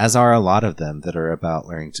 As are a lot of them that are about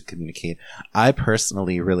learning to communicate. I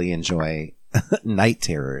personally really enjoy Night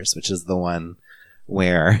Terrors, which is the one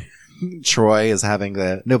where Troy is having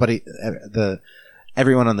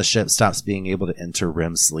everyone on the ship stops being able to enter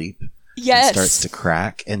REM sleep. Yes. And starts to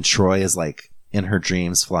crack, and Troy is like in her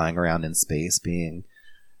dreams flying around in space being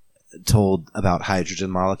told about hydrogen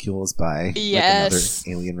molecules by another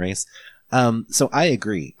alien race. So I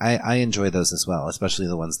agree. I enjoy those as well, especially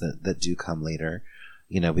the ones that do come later.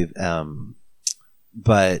 We've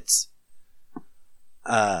but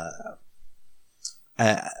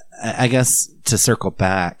I guess to circle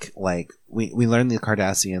back, like we learned the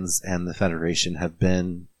Cardassians and the Federation have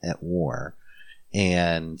been at war,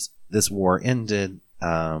 and this war ended.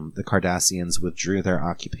 The Cardassians withdrew their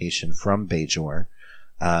occupation from Bajor,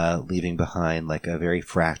 leaving behind like a very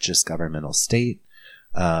fractious governmental state,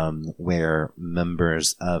 where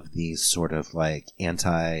members of these sort of like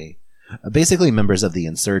basically members of the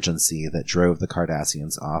insurgency that drove the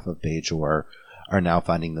Cardassians off of Bajor are now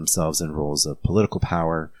finding themselves in roles of political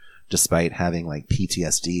power, despite having like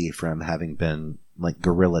PTSD from having been like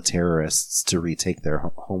guerrilla terrorists to retake their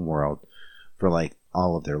homeworld for like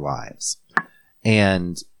all of their lives.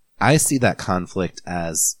 And I see that conflict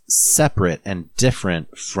as separate and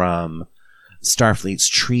different from Starfleet's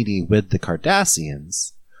treaty with the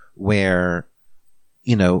Cardassians, where,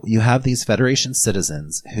 you have these Federation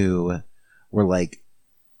citizens who were like,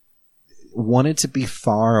 wanted to be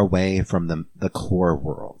far away from the core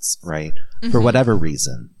worlds, right? Mm-hmm. For whatever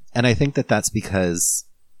reason. And I think that that's because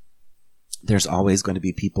there's always going to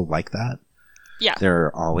be people like that. Yeah. There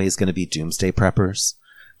are always going to be doomsday preppers.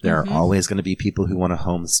 There are always going to be people who want a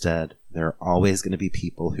homestead. There are always going to be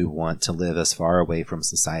people who want to live as far away from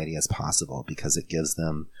society as possible because it gives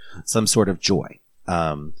them some sort of joy.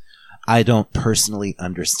 I don't personally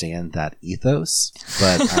understand that ethos,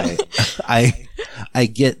 but I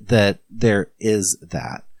get that there is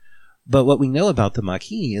that. But what we know about the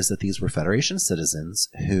Maquis is that these were Federation citizens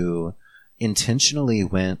who intentionally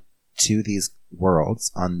went to these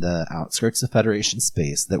worlds on the outskirts of Federation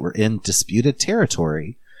space that were in disputed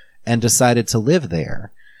territory and decided to live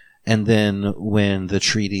there. And then when the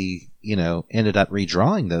treaty, ended up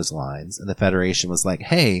redrawing those lines and the Federation was like,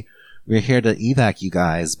 hey, we're here to evac you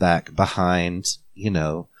guys back behind,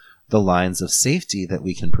 the lines of safety that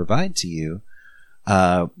we can provide to you.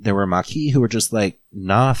 There were Maquis who were just like,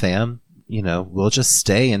 nah, fam, we'll just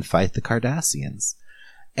stay and fight the Cardassians.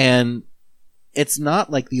 And it's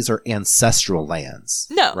not like these are ancestral lands.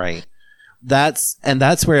 No. Right? That's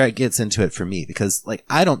where it gets into it for me, because like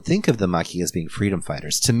I don't think of the Maquis as being freedom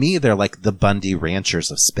fighters. To me, they're like the Bundy Ranchers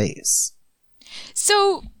of space.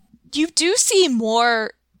 So you do see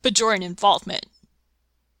more Bajoran involvement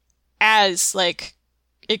as like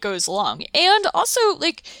it goes along, and also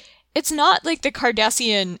like it's not like the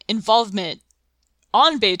Cardassian involvement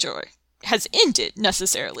on Bajor has ended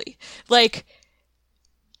necessarily. Like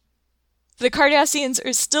the Cardassians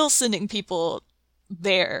are still sending people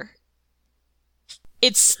there.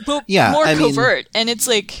 It's more covert, and it's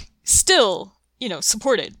like still,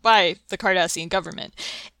 supported by the Cardassian government.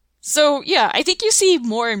 So yeah, I think you see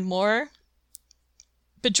more and more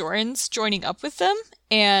Bajorans joining up with them,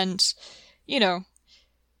 and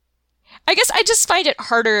I guess I just find it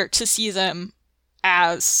harder to see them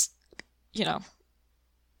as,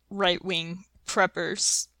 right-wing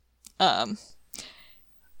preppers.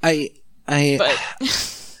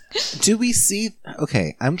 Do we see...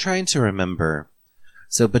 Okay, I'm trying to remember.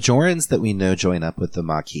 So Bajorans that we know join up with the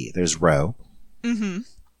Maquis. There's Ro. Mm-hmm.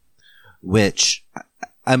 Which,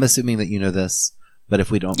 I'm assuming that you know this, but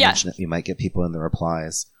if we don't mention it, we might get people in the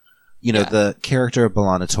replies. The character of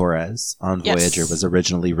B'Elanna Torres on Voyager was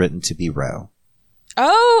originally written to be Ro.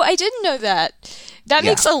 Oh, I didn't know that. That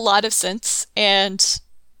makes a lot of sense, and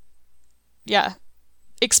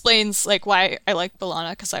explains like why I like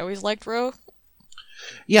B'Elanna, because I always liked Ro.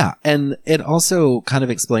 Yeah, and it also kind of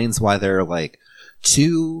explains why there are like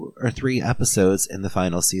 2 or 3 episodes in the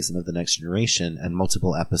final season of The Next Generation and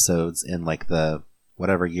multiple episodes in like the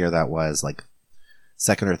whatever year that was, like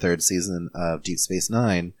 2nd or 3rd season of Deep Space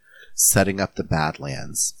Nine, setting up the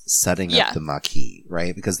Badlands, setting up the Maquis,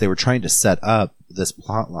 right? Because they were trying to set up this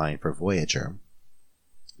plot line for Voyager.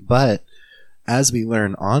 But as we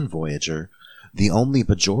learn on Voyager, the only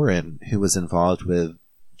Bajoran who was involved with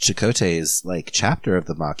Chakotay's like chapter of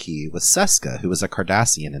the Maquis was Seska, who was a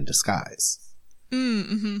Cardassian in disguise.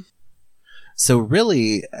 Mm-hmm. So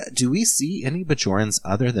really, do we see any Bajorans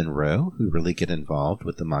other than Ro who really get involved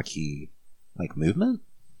with the Maquis like movement?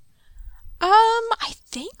 I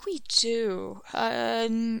think we do.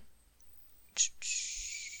 Let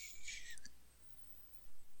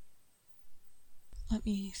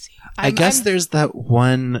me see. I guess there's that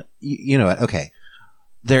one. You know what? Okay,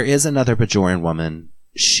 there is another Bajoran woman.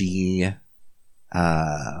 She's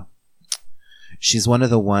one of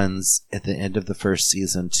the ones at the end of the first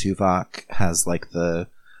season. Tuvok has like the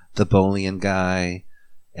Bolian guy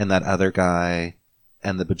and that other guy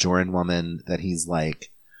and the Bajoran woman that he's like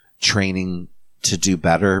training to do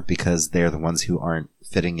better because they're the ones who aren't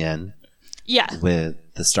fitting in. Yeah. With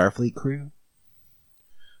the Starfleet crew.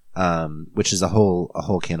 Which is a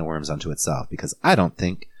whole can of worms unto itself, because I don't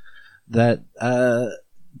think that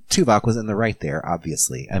Tuvok was in the right there,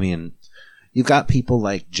 obviously. I mean, you've got people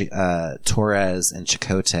like Torres and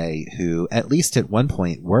Chakotay, who at least at one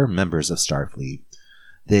point were members of Starfleet.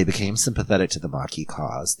 They became sympathetic to the Maquis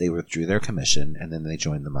cause. They withdrew their commission, and then they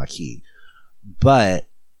joined the Maquis. But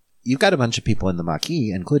you've got a bunch of people in the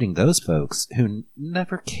Maquis, including those folks, who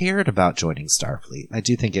never cared about joining Starfleet. I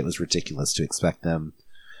do think it was ridiculous to expect them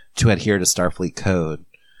to adhere to Starfleet code,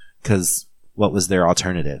 because what was their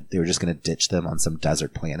alternative? They were just going to ditch them on some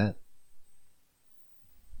desert planet?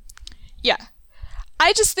 Yeah.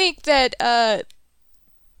 I just think that I'm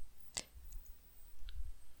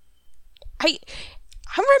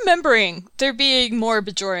remembering there being more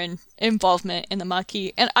Bajoran involvement in the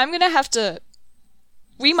Maquis, and I'm going to have to...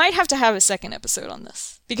 We might have to have a second episode on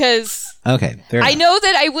this, because okay, I know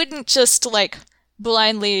that I wouldn't just, like,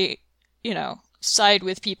 blindly, side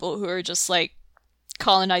with people who are just, like,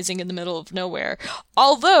 colonizing in the middle of nowhere.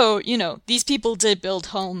 Although, these people did build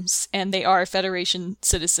homes, and they are Federation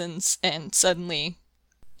citizens, and suddenly,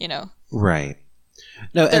 Right.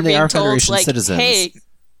 No, and they are Federation like, citizens. Hey,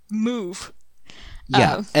 move.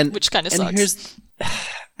 Yeah, and which kind of sucks. Here's,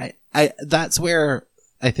 that's where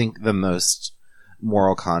I think the most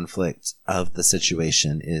moral conflict of the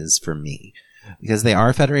situation is for me, because they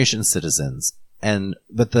are Federation citizens,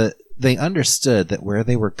 but they understood that where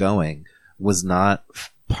they were going was not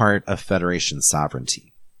part of Federation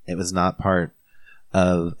sovereignty. It was not a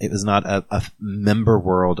member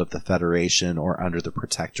world of the Federation or under the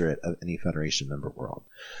protectorate of any Federation member world.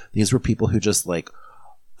 These were people who just like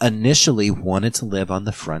initially wanted to live on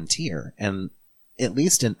the frontier. And at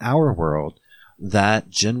least in our world, that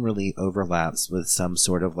generally overlaps with some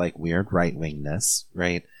sort of like weird right-wingness,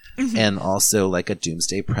 right? Mm-hmm. And also like a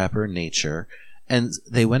doomsday prepper nature. And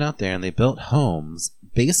they went out there and they built homes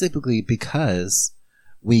basically because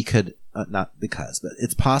we could, not because, but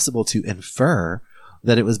it's possible to infer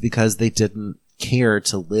that it was because they didn't care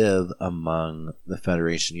to live among the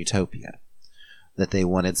Federation utopia. That they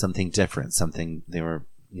wanted something different, something they were,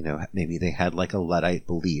 maybe they had like a Luddite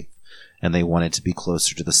belief and they wanted to be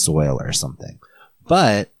closer to the soil or something.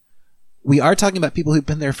 But we are talking about people who've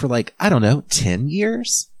been there for like, I don't know, 10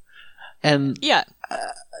 years? And yeah.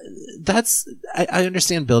 I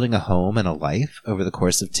understand building a home and a life over the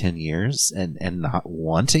course of 10 years and not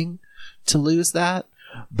wanting to lose that,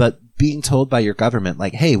 but being told by your government,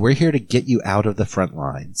 like, hey, we're here to get you out of the front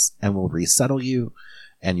lines and we'll resettle you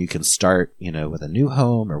and you can start, with a new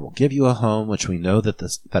home, or we'll give you a home, which we know that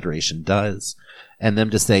the Federation does, and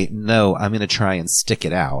them to say, no, I'm going to try and stick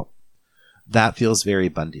it out. That feels very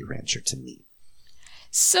Bundy Rancher to me.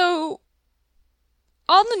 So,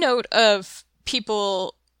 on the note of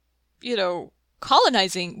people,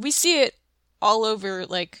 colonizing, we see it all over,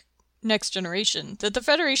 like, Next Generation, that the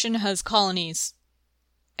Federation has colonies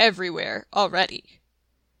everywhere already.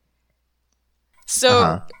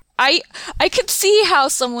 So, I could see how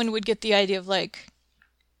someone would get the idea of, like,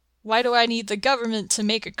 why do I need the government to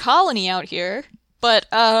make a colony out here? But,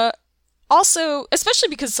 also, especially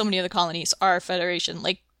because so many of the colonies are Federation,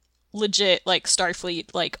 like, legit, like,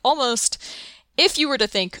 Starfleet, like, almost, if you were to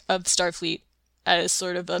think of Starfleet as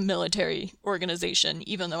sort of a military organization,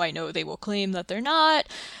 even though I know they will claim that they're not,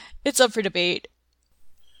 it's up for debate.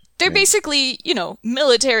 They're basically,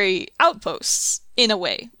 military outposts, in a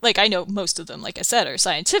way. Like, I know most of them, like I said, are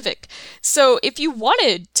scientific. So, if you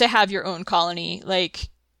wanted to have your own colony, like,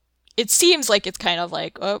 it seems like it's kind of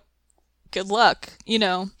like, oh, good luck,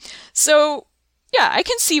 So, yeah, I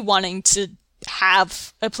can see wanting to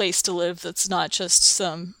have a place to live that's not just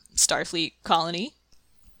some Starfleet colony,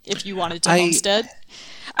 if you wanted to homestead.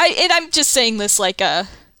 And I'm just saying this like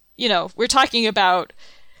we're talking about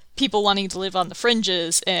people wanting to live on the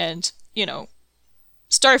fringes and,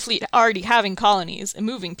 Starfleet already having colonies and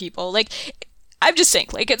moving people. Like, I'm just saying,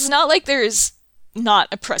 like, it's not like there's not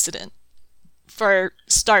a precedent for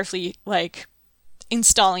Starfleet, like,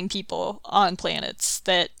 installing people on planets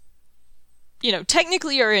that,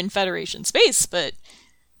 technically are in Federation space, but,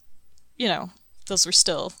 those were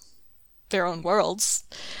still their own worlds.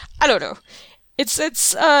 I don't know. It's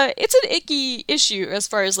an icky issue as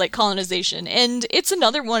far as like colonization, and it's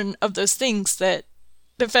another one of those things that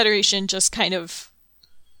the Federation just kind of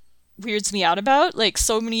weirds me out about. Like,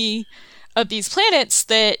 so many of these planets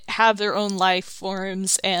that have their own life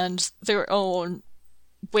forms and their own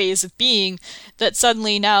ways of being, that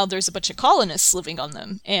suddenly now there's a bunch of colonists living on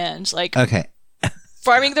them and like Okay.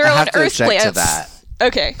 farming their I own have to Earth object plants. to that.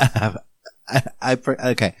 Okay.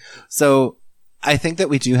 Okay. So I think that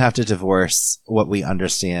we do have to divorce what we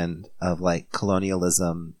understand of like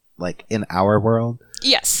colonialism, like in our world,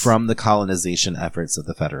 Yes. from the colonization efforts of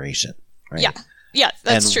the Federation, right? Yeah,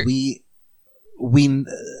 that's true. We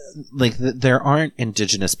like there aren't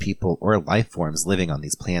indigenous people or life forms living on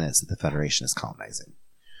these planets that the Federation is colonizing.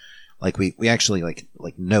 Like we actually like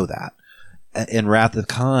know that. In Wrath of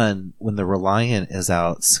Khan, when the Reliant is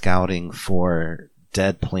out scouting for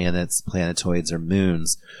dead planets, planetoids, or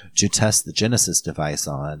moons to test the Genesis device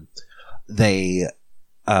on, they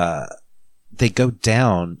go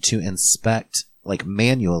down to inspect like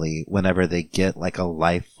manually whenever they get like a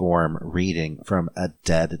life form reading from a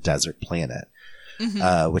dead desert planet.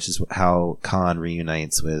 Which is how Khan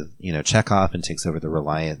reunites with, Chekhov and takes over the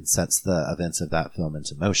Reliant and sets the events of that film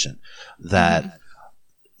into motion. That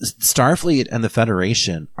Starfleet and the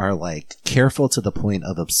Federation are like careful to the point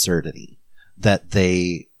of absurdity that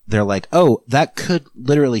they're like, oh, that could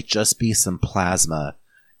literally just be some plasma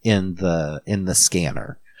in the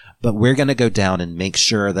scanner, but we're going to go down and make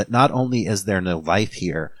sure that not only is there no life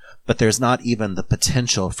here, but there's not even the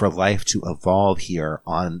potential for life to evolve here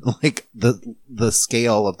on like the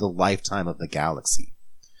scale of the lifetime of the galaxy.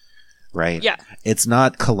 Right? Yeah. It's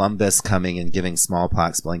not Columbus coming and giving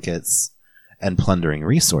smallpox blankets and plundering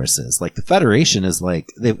resources. Like the Federation is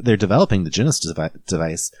like, they're developing the Genesis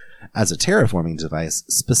device as a terraforming device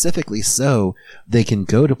specifically so they can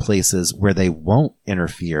go to places where they won't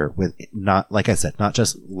interfere with, not, like I said, not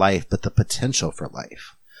just life, but the potential for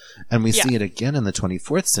life. And we see it again in the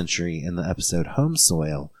 24th century in the episode Home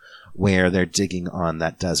Soil, where they're digging on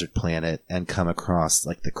that desert planet and come across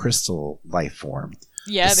like the crystal life form.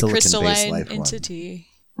 Yeah, the crystalline life entity.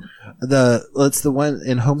 It's the one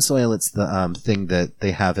in Home Soil. It's the thing that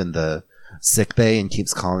they have in the sick bay and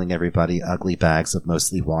keeps calling everybody ugly bags of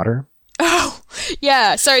mostly water. Oh,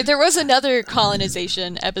 yeah. Sorry, there was another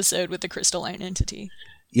colonization episode with the crystalline entity.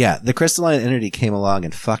 Yeah, the crystalline entity came along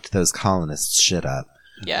and fucked those colonists shit up.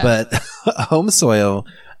 Yeah. But Home Soil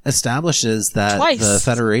establishes that the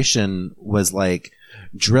Federation was like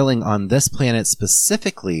drilling on this planet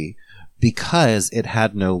specifically because it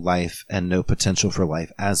had no life and no potential for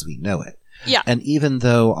life as we know it. Yeah. And even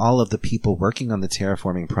though all of the people working on the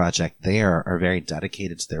terraforming project there are very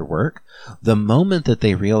dedicated to their work, the moment that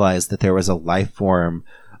they realized that there was a life form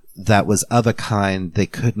that was of a kind they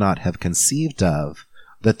could not have conceived of,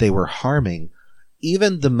 that they were harming,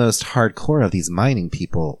 even the most hardcore of these mining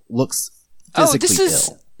people looks physically this is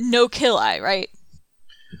ill. No Kill Eye, right?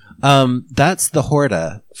 That's the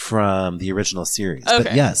Horta from the original series. Okay.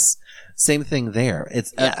 But yes, same thing there.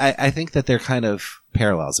 It's I think that they're kind of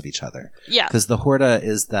parallels of each other. Yeah. Because the Horta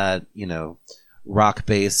is that,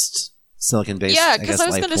 rock-based, silicon-based, Yeah, because I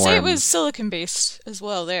was going to say it was silicon-based as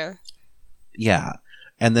well there. Yeah.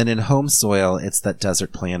 And then in Home Soil, it's that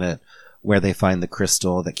desert planet where they find the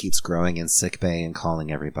crystal that keeps growing in sickbay and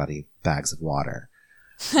calling everybody bags of water.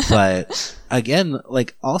 But again,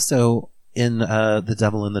 like also in The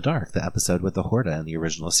Devil in the Dark, the episode with the Horta in the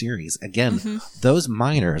original series, again, those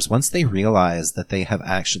miners, once they realize that they have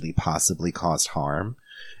actually possibly caused harm,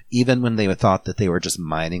 even when they thought that they were just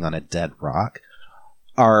mining on a dead rock,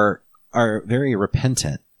 are very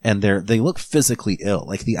repentant. And they look physically ill.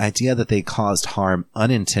 Like the idea that they caused harm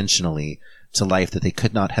unintentionally to life that they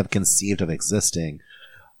could not have conceived of existing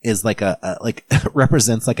is like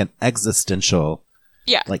represents like an existential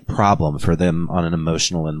like problem for them on an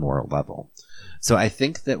emotional and moral level. So I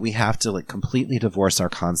think that we have to like completely divorce our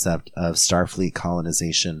concept of Starfleet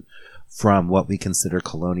colonization from what we consider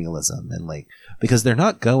colonialism, and like, because they're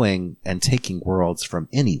not going and taking worlds from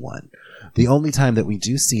anyone. The only time that we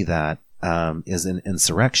do see that is in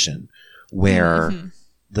Insurrection, where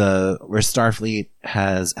where Starfleet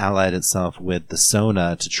has allied itself with the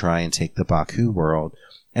Sona to try and take the Baku world,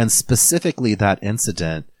 and specifically that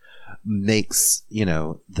incident makes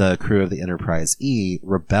the crew of the Enterprise E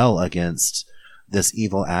rebel against this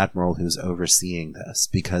evil admiral who's overseeing this,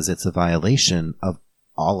 because it's a violation of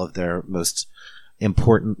all of their most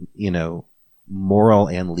important moral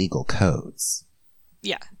and legal codes.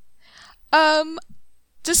 Yeah.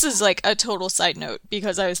 This is like a total side note,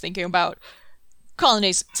 because I was thinking about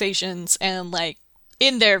colonizations and like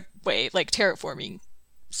in their way, like terraforming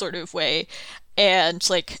sort of way, and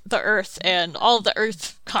like the Earth and all of the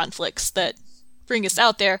Earth conflicts that bring us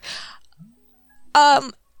out there.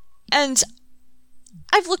 And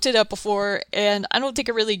I've looked it up before, and I don't think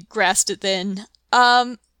I really grasped it then.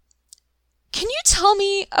 Can you tell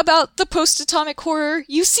me about the post-atomic horror?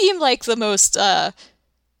 You seem like the most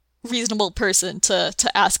reasonable person to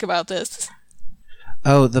ask about this.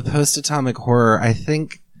 Oh, the post-atomic horror. I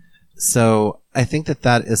think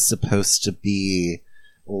that is supposed to be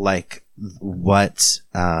like what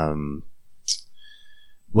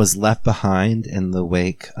was left behind in the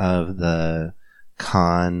wake of the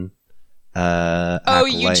Khan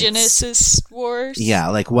acolytes. Eugenicist wars? Yeah,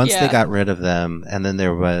 like once they got rid of them, and then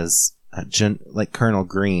there was like Colonel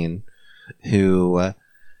Green, who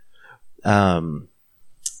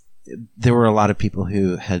there were a lot of people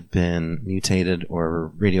who had been mutated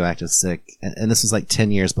or radioactive sick, and this was like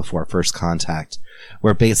 10 years before First Contact,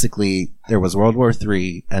 where basically there was World War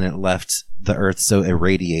III, and it left the Earth so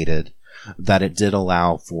irradiated that it did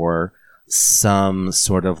allow for some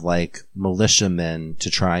sort of like militiamen to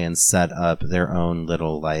try and set up their own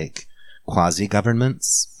little like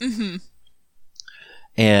quasi-governments. Mm-hmm.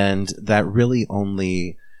 And that really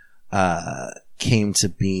only came to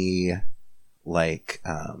be like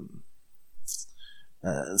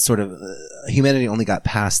humanity only got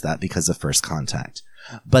past that because of First Contact.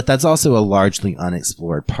 But that's also a largely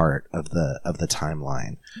unexplored part of the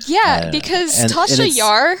timeline. Yeah, because Tasha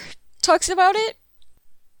Yar talks about it.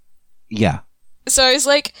 Yeah. So I was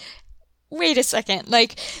like, wait a second.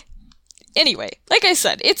 Like, anyway, like I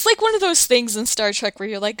said, it's like one of those things in Star Trek where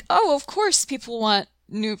you're like, oh, of course people want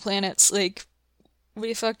new planets. Like,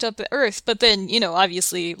 we fucked up the Earth. But then, you know,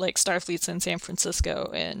 obviously, like, Starfleet's in San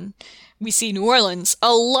Francisco, and we see New Orleans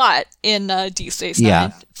a lot in Deep Space Nine.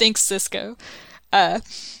 Yeah. Thanks, Cisco. In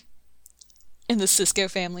the Cisco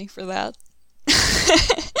family for that.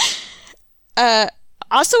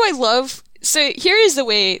 Also, I love... So here is the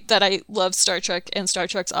way that I love Star Trek and Star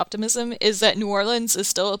Trek's optimism, is that New Orleans is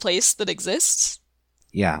still a place that exists.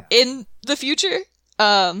 Yeah. In the future.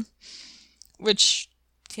 Which,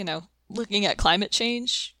 you know, looking at climate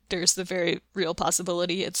change, there's the very real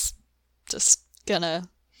possibility it's just gonna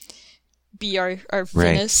be our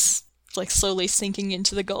Venice, like slowly sinking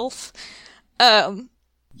into the Gulf. Yeah.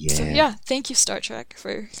 So yeah, thank you, Star Trek,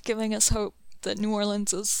 for giving us hope that New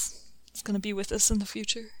Orleans is gonna be with us in the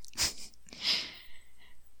future.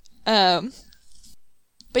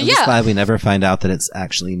 But I'm just glad we never find out that it's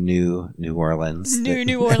actually New Orleans.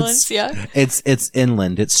 New Orleans, yeah. It's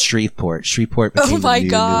inland. It's Shreveport. Shreveport became the new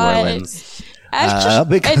New Orleans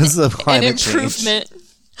because of climate improvement. Change.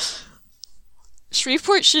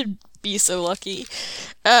 Shreveport should be so lucky.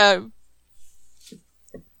 Yeah.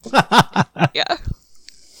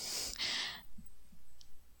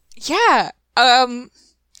 Yeah.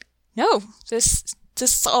 No, this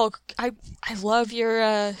all. I love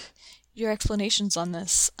your explanations on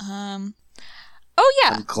this. Oh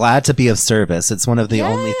yeah. I'm glad to be of service. It's one of the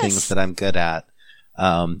only things that I'm good at.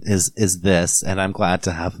 Is this, and I'm glad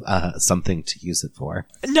to have something to use it for.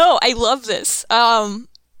 No, I love this. I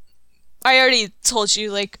already told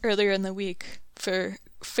you like earlier in the week, for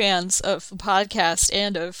fans of the podcast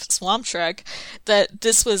and of Swamp Trek, that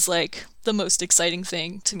this was like the most exciting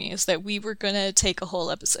thing to me, is that we were gonna take a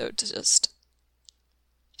whole episode to just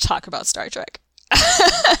talk about Star Trek.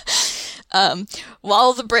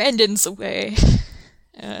 While the Brandon's away.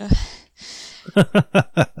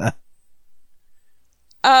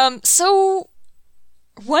 So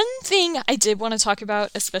one thing I did want to talk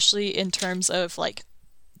about, especially in terms of like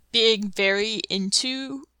being very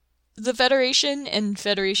into the Federation and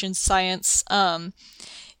Federation science,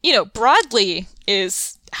 you know, broadly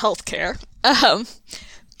is healthcare.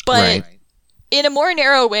 But in a more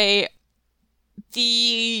narrow way,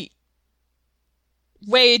 the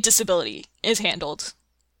way disability is handled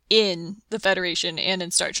in the Federation and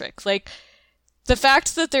in Star Trek. Like, the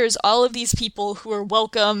fact that there's all of these people who are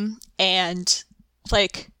welcome and,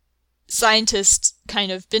 like, scientists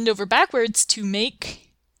kind of bend over backwards to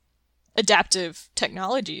make adaptive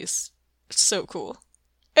technologies. It's so cool.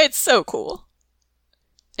 It's so cool.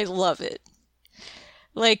 I love it.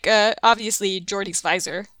 Like, obviously, Geordi's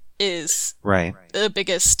visor is the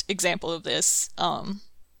biggest example of this.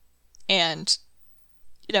 And,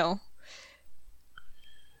 you know,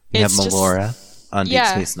 you have Melora on Deep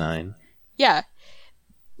Space Nine. Yeah.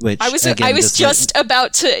 Which, I was just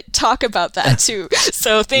about to talk about that too.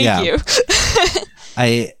 So thank you.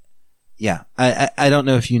 I don't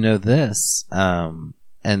know if you know this.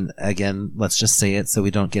 And again, let's just say it so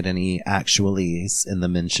we don't get any actualies in the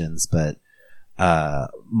mentions, but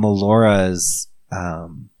Melora's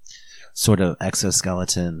sort of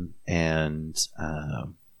exoskeleton and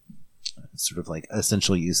sort of like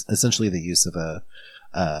essentially the use of a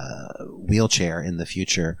wheelchair in the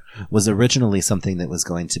future was originally something that was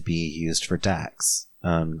going to be used for Dax.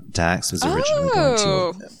 Dax was originally going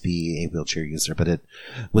to be a wheelchair user, but it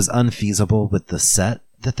was unfeasible with the set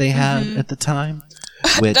that they had at the time.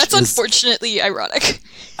 Which That's unfortunately ironic.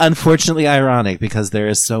 Unfortunately ironic, because there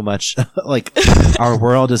is so much, like, our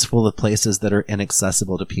world is full of places that are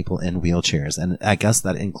inaccessible to people in wheelchairs, and I guess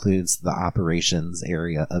that includes the operations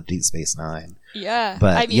area of Deep Space Nine. Yeah.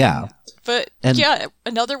 But, I mean, yeah. But,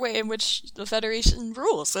 another way in which the Federation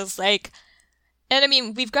rules is, like, and I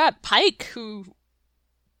mean, we've got Pike, who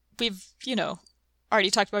we've, already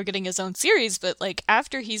talked about getting his own series, but, like,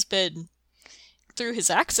 after he's been through his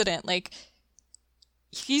accident, like,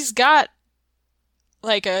 he's got,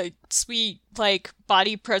 like, a sweet, like,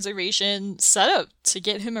 body preservation setup to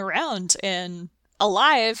get him around and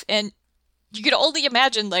alive, and you could only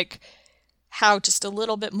imagine, like, how just a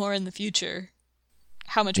little bit more in the future,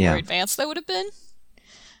 how much more advanced that would have been.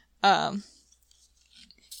 And,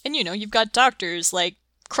 you've got doctors like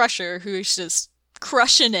Crusher, who's just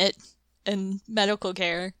crushing it in medical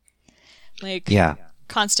care. Like,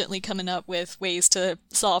 constantly coming up with ways to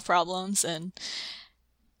solve problems, and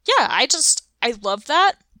yeah, I love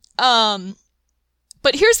that.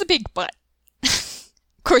 But here's the big but.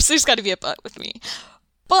 Of course, there's got to be a but with me.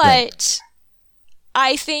 But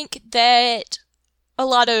I think that a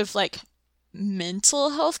lot of, like, mental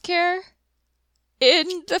health care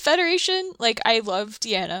in the Federation, like, I love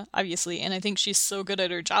Deanna, obviously, and I think she's so good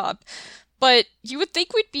at her job. But you would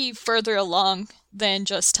think we'd be further along than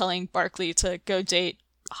just telling Barclay to go date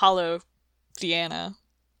Hollow Deanna.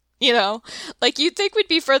 Like, you'd think we'd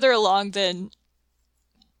be further along than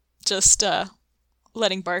just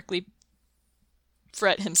letting Barclay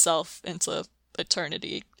fret himself into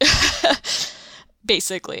eternity,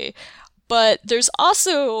 basically. But there's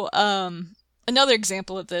also another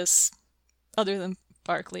example of this, other than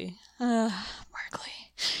Barclay.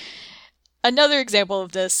 Another example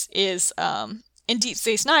of this is in Deep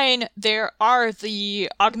Space Nine, there are the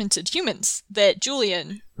augmented humans that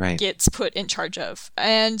Julian gets put in charge of.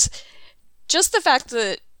 And just the fact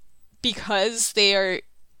that because they are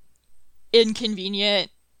inconvenient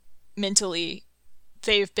mentally,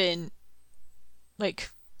 they've been, like,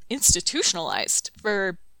 institutionalized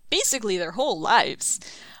for basically their whole lives.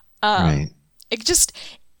 It just,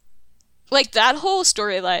 like, that whole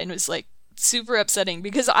storyline was, like, super upsetting,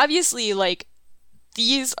 because obviously, like,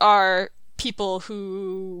 these are people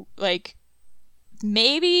who, like,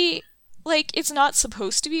 maybe, like, it's not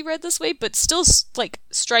supposed to be read this way, but still, like,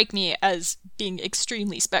 strike me as being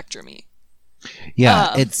extremely spectrum-y.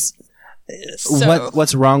 Yeah, it's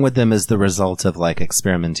what's wrong with them is the result of, like,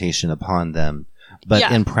 experimentation upon them,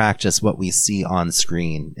 but in practice what we see on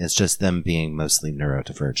screen is just them being mostly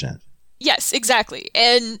neurodivergent. Yes, exactly.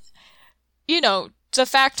 And the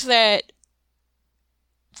fact that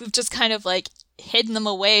we've just kind of, like, hidden them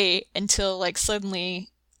away until, like, suddenly,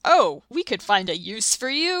 oh, we could find a use for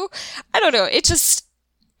you. I don't know. It's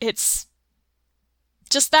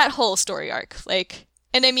just that whole story arc. Like,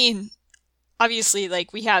 and I mean, obviously,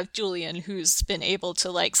 like, we have Julian, who's been able to,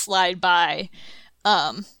 like, slide by,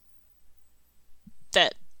 that,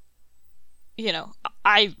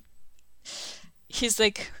 he's,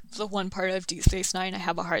 like, the one part of Deep Space Nine I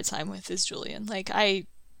have a hard time with is Julian. Like, I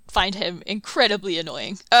find him incredibly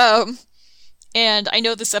annoying. And I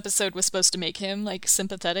know this episode was supposed to make him, like,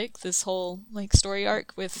 sympathetic, this whole, like, story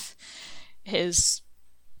arc with his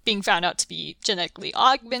being found out to be genetically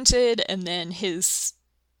augmented, and then his,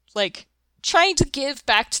 like, trying to give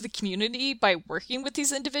back to the community by working with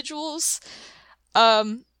these individuals.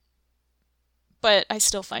 But I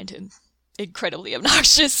still find him incredibly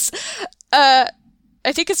obnoxious. I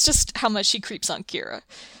think it's just how much he creeps on Kira,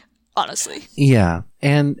 honestly. Yeah,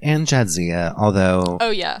 and Jadzia, although...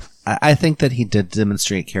 Oh, yeah. I think that he did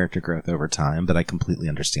demonstrate character growth over time, but I completely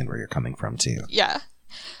understand where you're coming from, too. Yeah.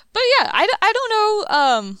 But yeah, I don't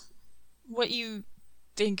know what you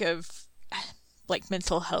think of, like,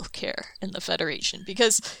 mental health care in the Federation,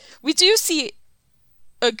 because we do see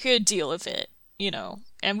a good deal of it,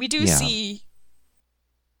 and we do see,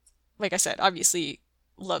 like I said, obviously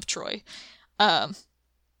love Troy.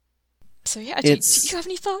 So yeah, do you have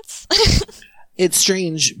any thoughts? It's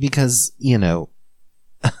strange because,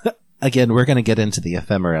 again, we're going to get into the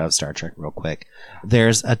ephemera of Star Trek real quick.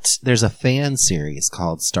 There's a fan series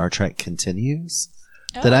called Star Trek Continues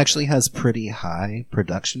that actually has pretty high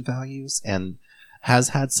production values and has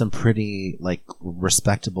had some pretty, like,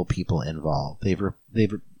 respectable people involved.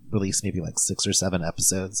 They've released maybe like 6 or 7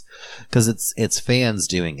 episodes because it's fans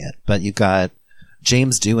doing it. But you got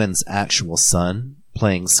James Doohan's actual son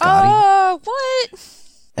playing Scotty. Oh, what?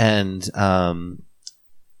 And God,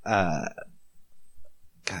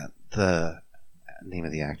 the name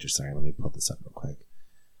of the actor. Sorry, let me pull this up real quick.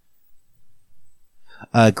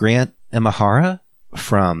 Grant Imahara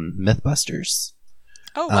from Mythbusters.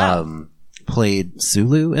 Oh, wow. Played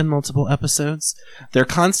Sulu in multiple episodes. They're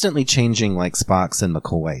constantly changing like Spocks and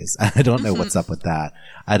McCoys. I don't know what's up with that.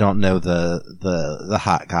 I don't know the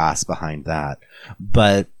hot goss behind that.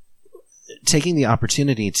 But taking the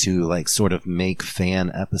opportunity to like sort of make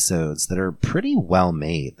fan episodes that are pretty well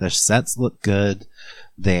made. The sets look good.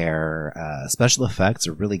 Their special effects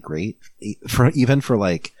are really great for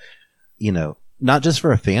like, you know, not just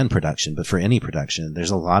for a fan production, but for any production. There's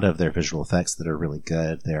a lot of their visual effects that are really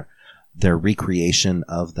good. Their recreation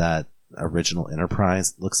of that original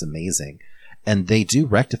Enterprise looks amazing. And they do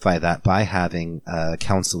rectify that by having a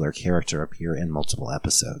counselor character appear in multiple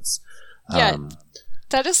episodes. Yeah,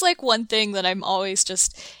 that is like one thing that I'm always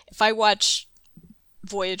just, if I watch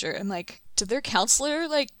Voyager, I'm like, did their counselor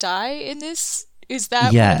like die in this? Is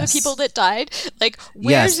that one of the people that died? Like,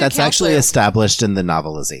 where's that's actually established in the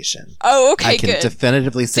novelization. Oh, okay, I can good.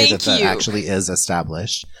 definitively say Thank that you. actually is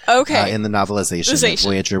established. Okay. In the novelization, that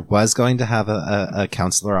Voyager was going to have a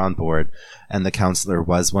counselor on board, and the counselor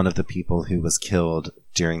was one of the people who was killed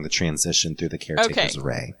during the transition through the caretaker's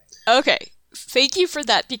array. Okay. Thank you for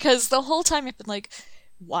that, because the whole time I've been like,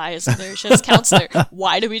 why isn't there a ship's counselor?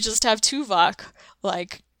 Why do we just have Tuvok,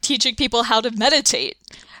 like, teaching people how to meditate?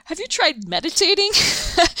 Have you tried meditating?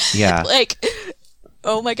 Yeah. Like,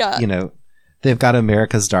 oh my god. You know, they've got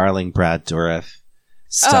America's darling Brad Dourif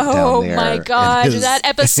stuck down there. Oh my god, that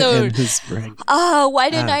episode. Why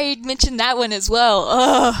didn't I mention that one as well?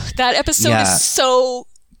 Oh, that episode is so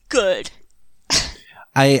good.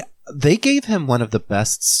 They gave him one of the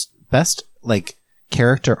best like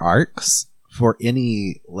character arcs for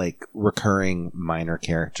any like recurring minor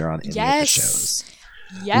character on any of the shows.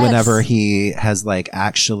 Yes. Whenever he has like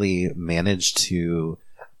actually managed to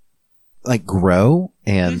like grow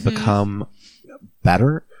and become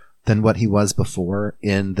better than what he was before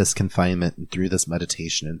in this confinement and through this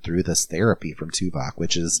meditation and through this therapy from Tuvok,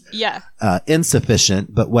 which is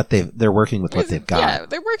insufficient, but they're working with what they've got. Yeah,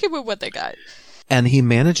 they're working with what they got. And he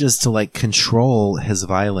manages to like control his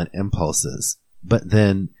violent impulses, but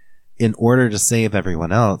then in order to save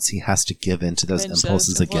everyone else, he has to give in to those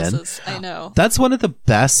impulses again. I know. That's one of the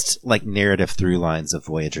best like narrative through lines of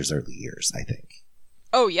Voyager's early years, I think.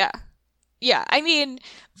 Oh, yeah. Yeah, I mean,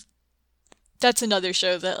 that's another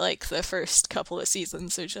show that like the first couple of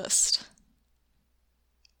seasons are just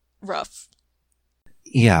rough.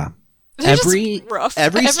 Yeah. Every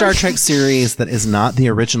Star Trek series that is not the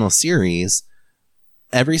original series,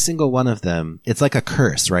 every single one of them, it's like a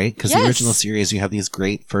curse, right? Because the original series, you have these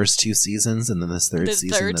great first 2 seasons, and then this third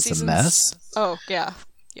season that's a mess. Oh, yeah.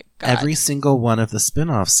 Every single one of the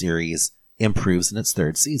spin-off series improves in its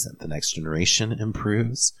 3rd season. The Next Generation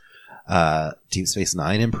improves. Deep Space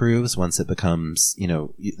Nine improves once it becomes, you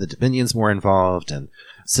know, the Dominions more involved, and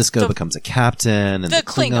Sisko becomes a captain, and the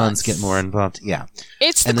Klingons get more involved. Yeah.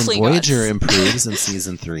 And then Voyager improves in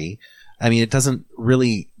season 3. I mean, it doesn't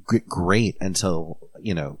really get great until,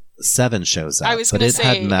 you know, 7 shows up. I was going to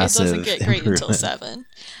say, it doesn't get great until 7.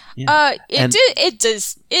 Yeah.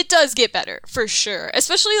 It does get better, for sure.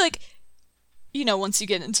 Especially, like, you know, once you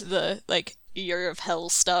get into the, like, Year of Hell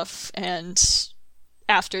stuff, and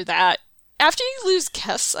after that, after you lose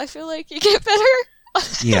Kess, I feel like you get better.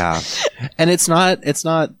 Yeah. And it's not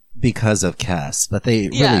because of Kess, but they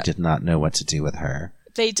really did not know what to do with her.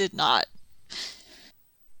 They did not.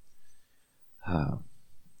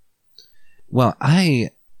 Well, I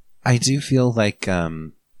do feel like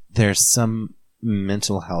there's some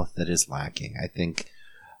mental health that is lacking. I think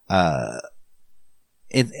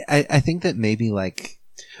I think that maybe like,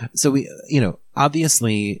 so we, you know,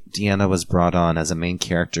 obviously Deanna was brought on as a main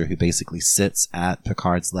character who basically sits at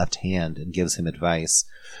Picard's left hand and gives him advice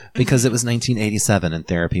because it was 1987 and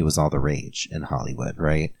therapy was all the rage in Hollywood,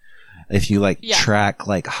 right? If you like track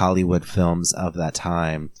like Hollywood films of that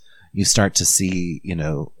time, you start to see, you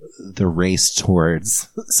know, the race towards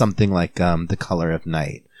something like The Color of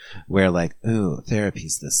Night, where like, ooh,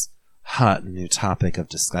 therapy's this hot new topic of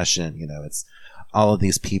discussion. You know, it's all of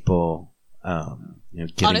these people, you know,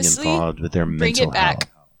 getting involved with their mental health.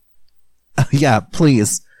 Yeah,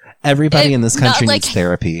 please. Everybody in this country needs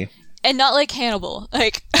therapy. And not like Hannibal.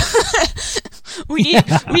 Like, we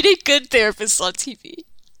need good therapists on TV.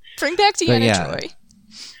 Bring back Deanna Troi.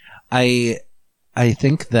 I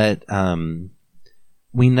think that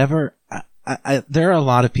we never. there are a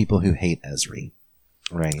lot of people who hate Ezri,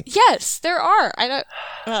 right? Yes, there are. I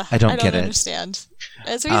don't get it. understand.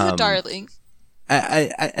 Ezri's a darling.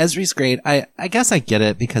 Ezri's great. I guess I get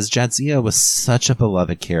it because Jadzia was such a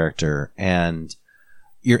beloved character, and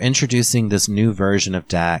you're introducing this new version of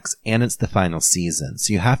Dax, and it's the final season,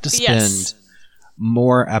 so you have to spend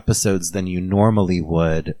more episodes than you normally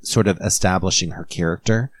would, sort of establishing her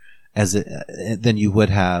character than you would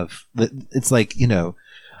have. It's like,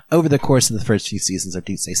 over the course of the first few seasons of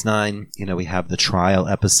Deep Space Nine, we have the trial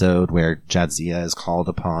episode where Jadzia is called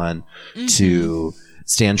upon to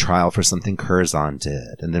stand trial for something Curzon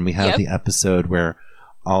did. And then we have the episode where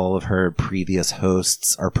all of her previous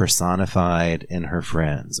hosts are personified in her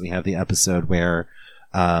friends. We have the episode where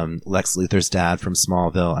Lex Luthor's dad from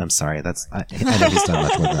Smallville, I'm sorry, I know he's done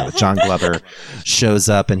much more than that, but John Glover shows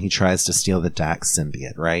up and he tries to steal the Dax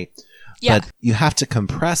symbiote, right? Yeah. But you have to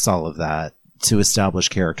compress all of that to establish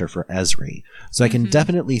character for Ezri. So I can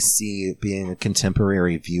definitely see being a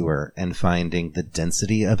contemporary viewer and finding the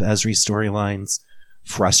density of Ezri's storylines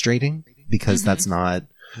frustrating, because that's not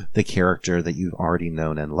the character that you've already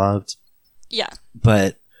known and loved. Yeah.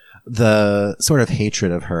 But the sort of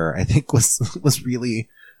hatred of her, I think, was really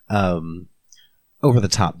over the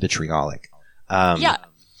top vitriolic. Yeah.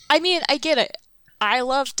 I mean, I get it. I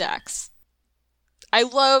love Dax. I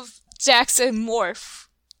love Dax and Morph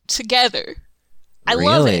together. I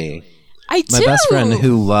love it. I do. My best friend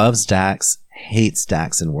who loves Dax hates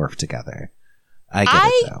Dax and Worf together. I get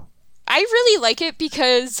it, though. I really like it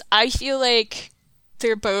because I feel like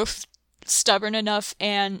they're both stubborn enough,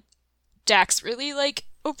 and Dax really,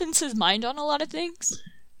 opens his mind on a lot of things.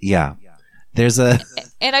 Yeah.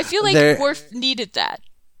 And I feel like Worf needed that.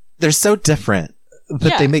 They're so different,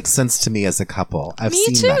 but they make sense to me as a couple. I've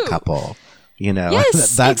seen that couple.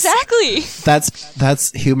 Yes, exactly.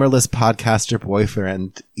 That's humorless podcaster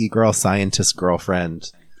boyfriend, e-girl scientist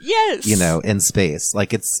girlfriend. Yes. In space.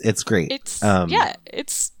 It's great.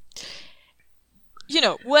 It's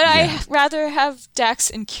would I rather have Dax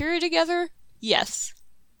and Kira together? Yes.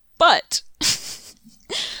 But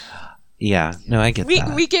yeah, no, I get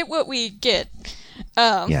that. We get what we get.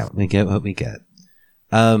 Yeah, we get what we get.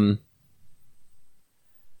 I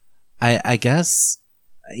guess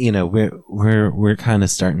we're kind of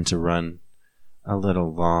starting to run a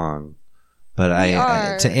little long, but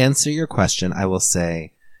to answer your question, I will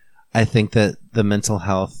say I think that the mental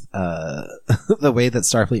health, the way that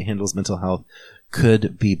Starfleet handles mental health,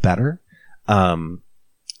 could be better.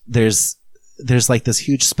 There's this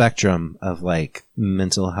huge spectrum of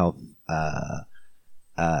mental health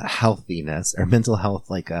healthiness, or mental health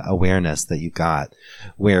awareness that you got,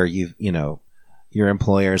 where your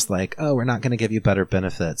employer's oh, we're not going to give you better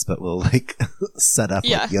benefits, but we'll set up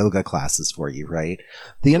yoga classes for you, right?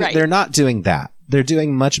 They're not doing that. They're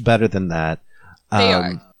doing much better than that. They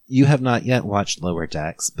are. You have not yet watched Lower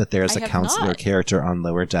Decks, but there's a counselor character on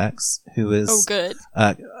Lower Decks who is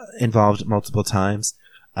involved multiple times.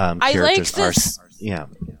 I like this.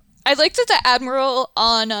 I like that the Admiral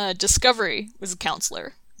on Discovery was a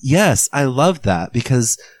counselor. Yes, I love that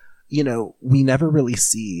because, we never really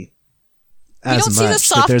see as much. We don't see the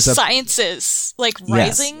soft sciences,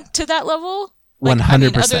 rising to that level.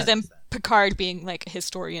 100%. Other than Picard being, a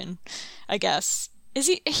historian, I guess.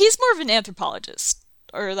 He's more of an anthropologist,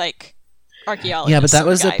 or, archaeologist. Yeah, but that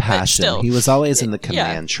was a passion. He was always in the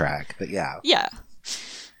command track, but yeah. Yeah.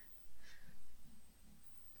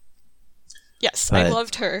 Yes, but I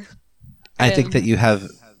loved her. I think that you have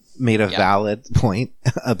made a valid point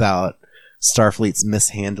about Starfleet's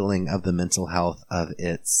mishandling of the mental health of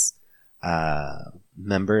its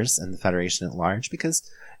members and the Federation at large, because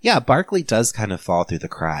Barclay does kind of fall through the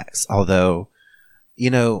cracks, although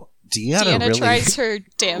Deanna really tries her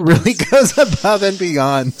damnedest. Really goes above and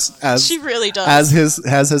beyond as she really does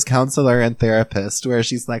as his counselor and therapist, where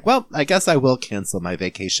she's like, well, I guess I will cancel my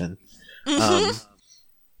vacation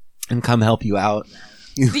and come help you out,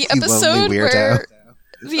 the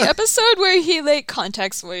episode where he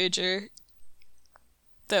contacts Voyager,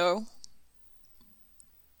 though,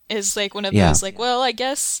 is one of those well, I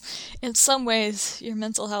guess in some ways your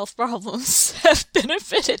mental health problems have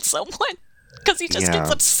benefited someone, because he just gets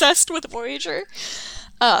obsessed with Voyager.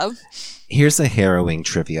 Here's a harrowing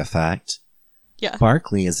trivia fact. Yeah.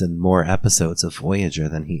 Barclay is in more episodes of Voyager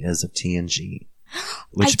than he is of TNG.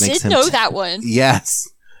 Which makes him know that one. Yes.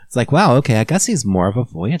 It's wow, okay, I guess he's more of a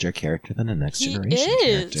Voyager character than a Next Generation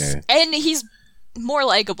character. And he's more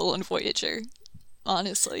likable in Voyager,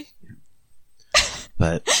 honestly.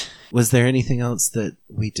 But was there anything else that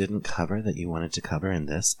we didn't cover that you wanted to cover in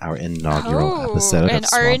this, our inaugural episode? And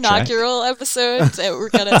our inaugural episode that we're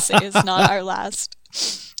going to say is not our last.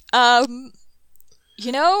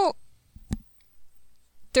 You know,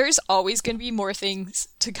 there's always going to be more things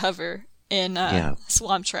to cover in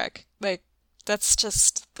Swamp Trek. Like, that's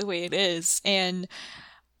just the way it is. And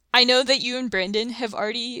I know that you and Brandon have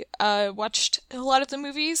already watched a lot of the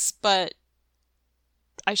movies, but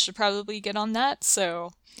I should probably get on that.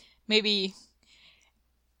 So maybe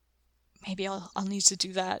I'll need to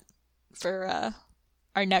do that for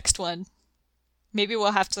our next one. Maybe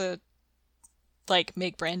we'll have to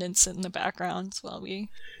make Brandon sit in the background while we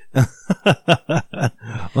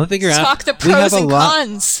we'll figure out. Talk the pros and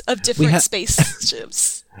cons of different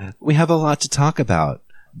spaceships. We have a lot to talk about.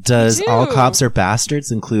 Does all cops are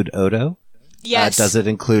bastards include Odo? Yes. Does it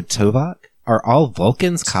include Tovok? Are all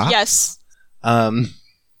Vulcans cops? Yes.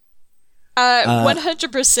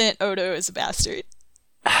 100% Odo is a bastard.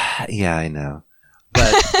 Yeah, I know.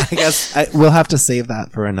 But I guess we'll have to save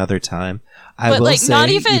that for another time. I will say, not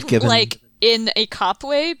even in a cop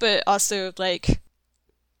way, but also in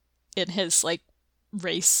his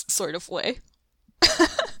race sort of way.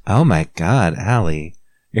 Oh my God, Allie.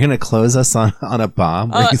 You're going to close us on a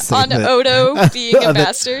bomb? On Odo being a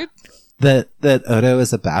bastard? That Odo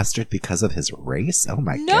is a bastard because of his race? Oh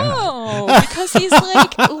my God. No, because he's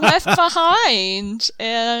left behind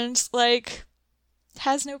and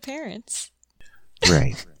has no parents.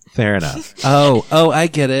 Right. Fair enough. Oh, I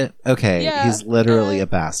get it. Okay. Yeah, he's literally a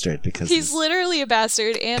bastard because he's literally a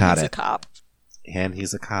bastard and he's a cop. And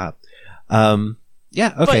he's a cop.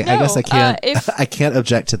 Yeah, okay. No, I guess I can't I can't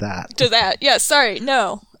object to that. Yeah, sorry.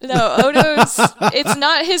 No. Odo's it's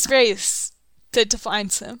not his race that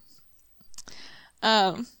defines him.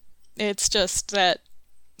 It's just that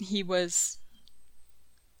he was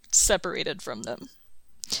separated from them.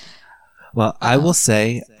 Well, I will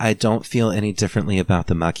say I don't feel any differently about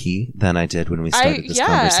the Maquis than I did when we started this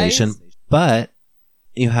conversation, but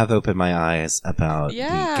you have opened my eyes about the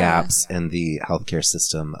gaps in the healthcare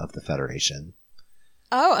system of the Federation.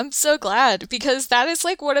 Oh, I'm so glad, because that is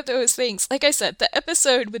one of those things. Like I said, the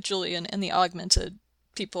episode with Julian and the augmented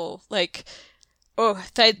people, that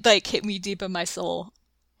hit me deep in my soul.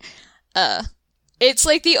 It's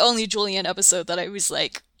the only Julian episode that I was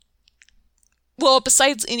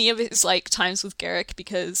besides any of his times with Garrick,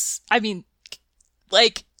 because they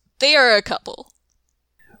are a couple,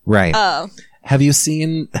 right? Have you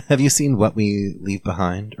seen What We Leave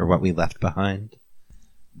Behind or What We Left Behind?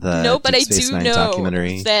 No, but I do know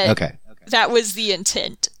documentary. That that was the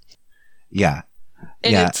intent. Yeah,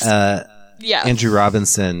 and Andrew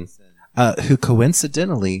Robinson, who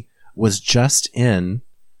coincidentally was just in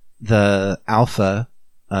the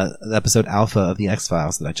episode Alpha of the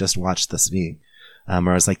X-Files that I just watched this week. Where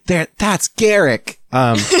I was like, that's Garrick.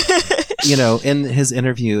 In his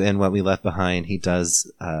interview in What We Left Behind, he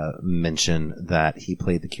does mention that he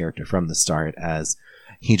played the character from the start as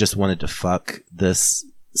he just wanted to fuck this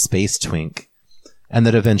space twink, and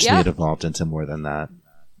that eventually it evolved into more than that.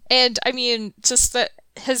 And I mean, just that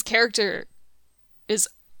his character is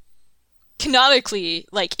canonically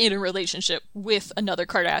in a relationship with another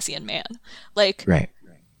Cardassian man. Right.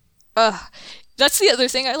 That's the other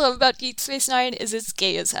thing I love about Deep Space Nine is it's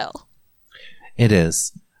gay as hell. It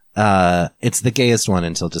is. It's the gayest one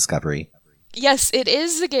until Discovery. Yes, it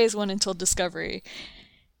is the gayest one until Discovery.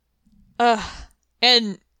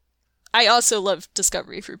 And I also love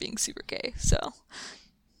Discovery for being super gay, so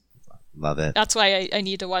love it. That's why I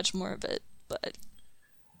need to watch more of it. But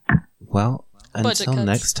until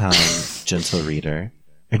next time, gentle reader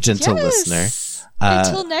or gentle listener.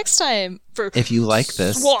 Until next time. If you like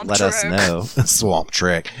this, let us know. Swamp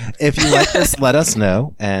Trek. If you like this, let us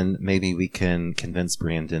know, and maybe we can convince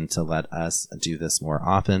Brandon to let us do this more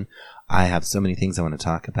often. I have so many things I want to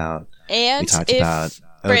talk about. And we talked if about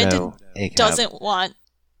Brandon Odo, ACAB. Doesn't want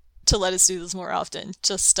to let us do this more often,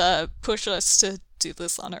 just push us to do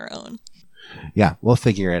this on our own. Yeah, we'll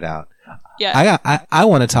figure it out. Yeah, I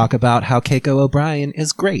want to talk about how Keiko O'Brien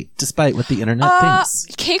is great, despite what the internet thinks.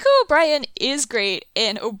 Keiko O'Brien is great,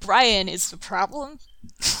 and O'Brien is the problem.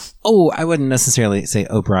 Oh, I wouldn't necessarily say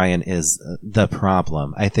O'Brien is the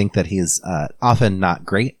problem. I think that he's often not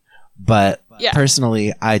great, but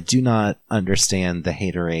personally, I do not understand the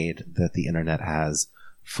haterade that the internet has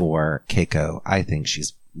for Keiko. I think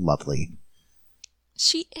she's lovely.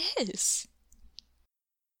 She is.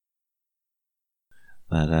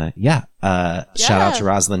 But shout out to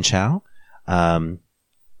Rosalind Chow.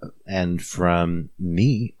 And from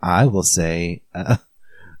me, I will say,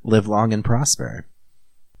 live long and prosper.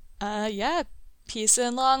 Peace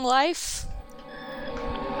and long life.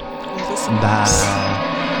 Bye.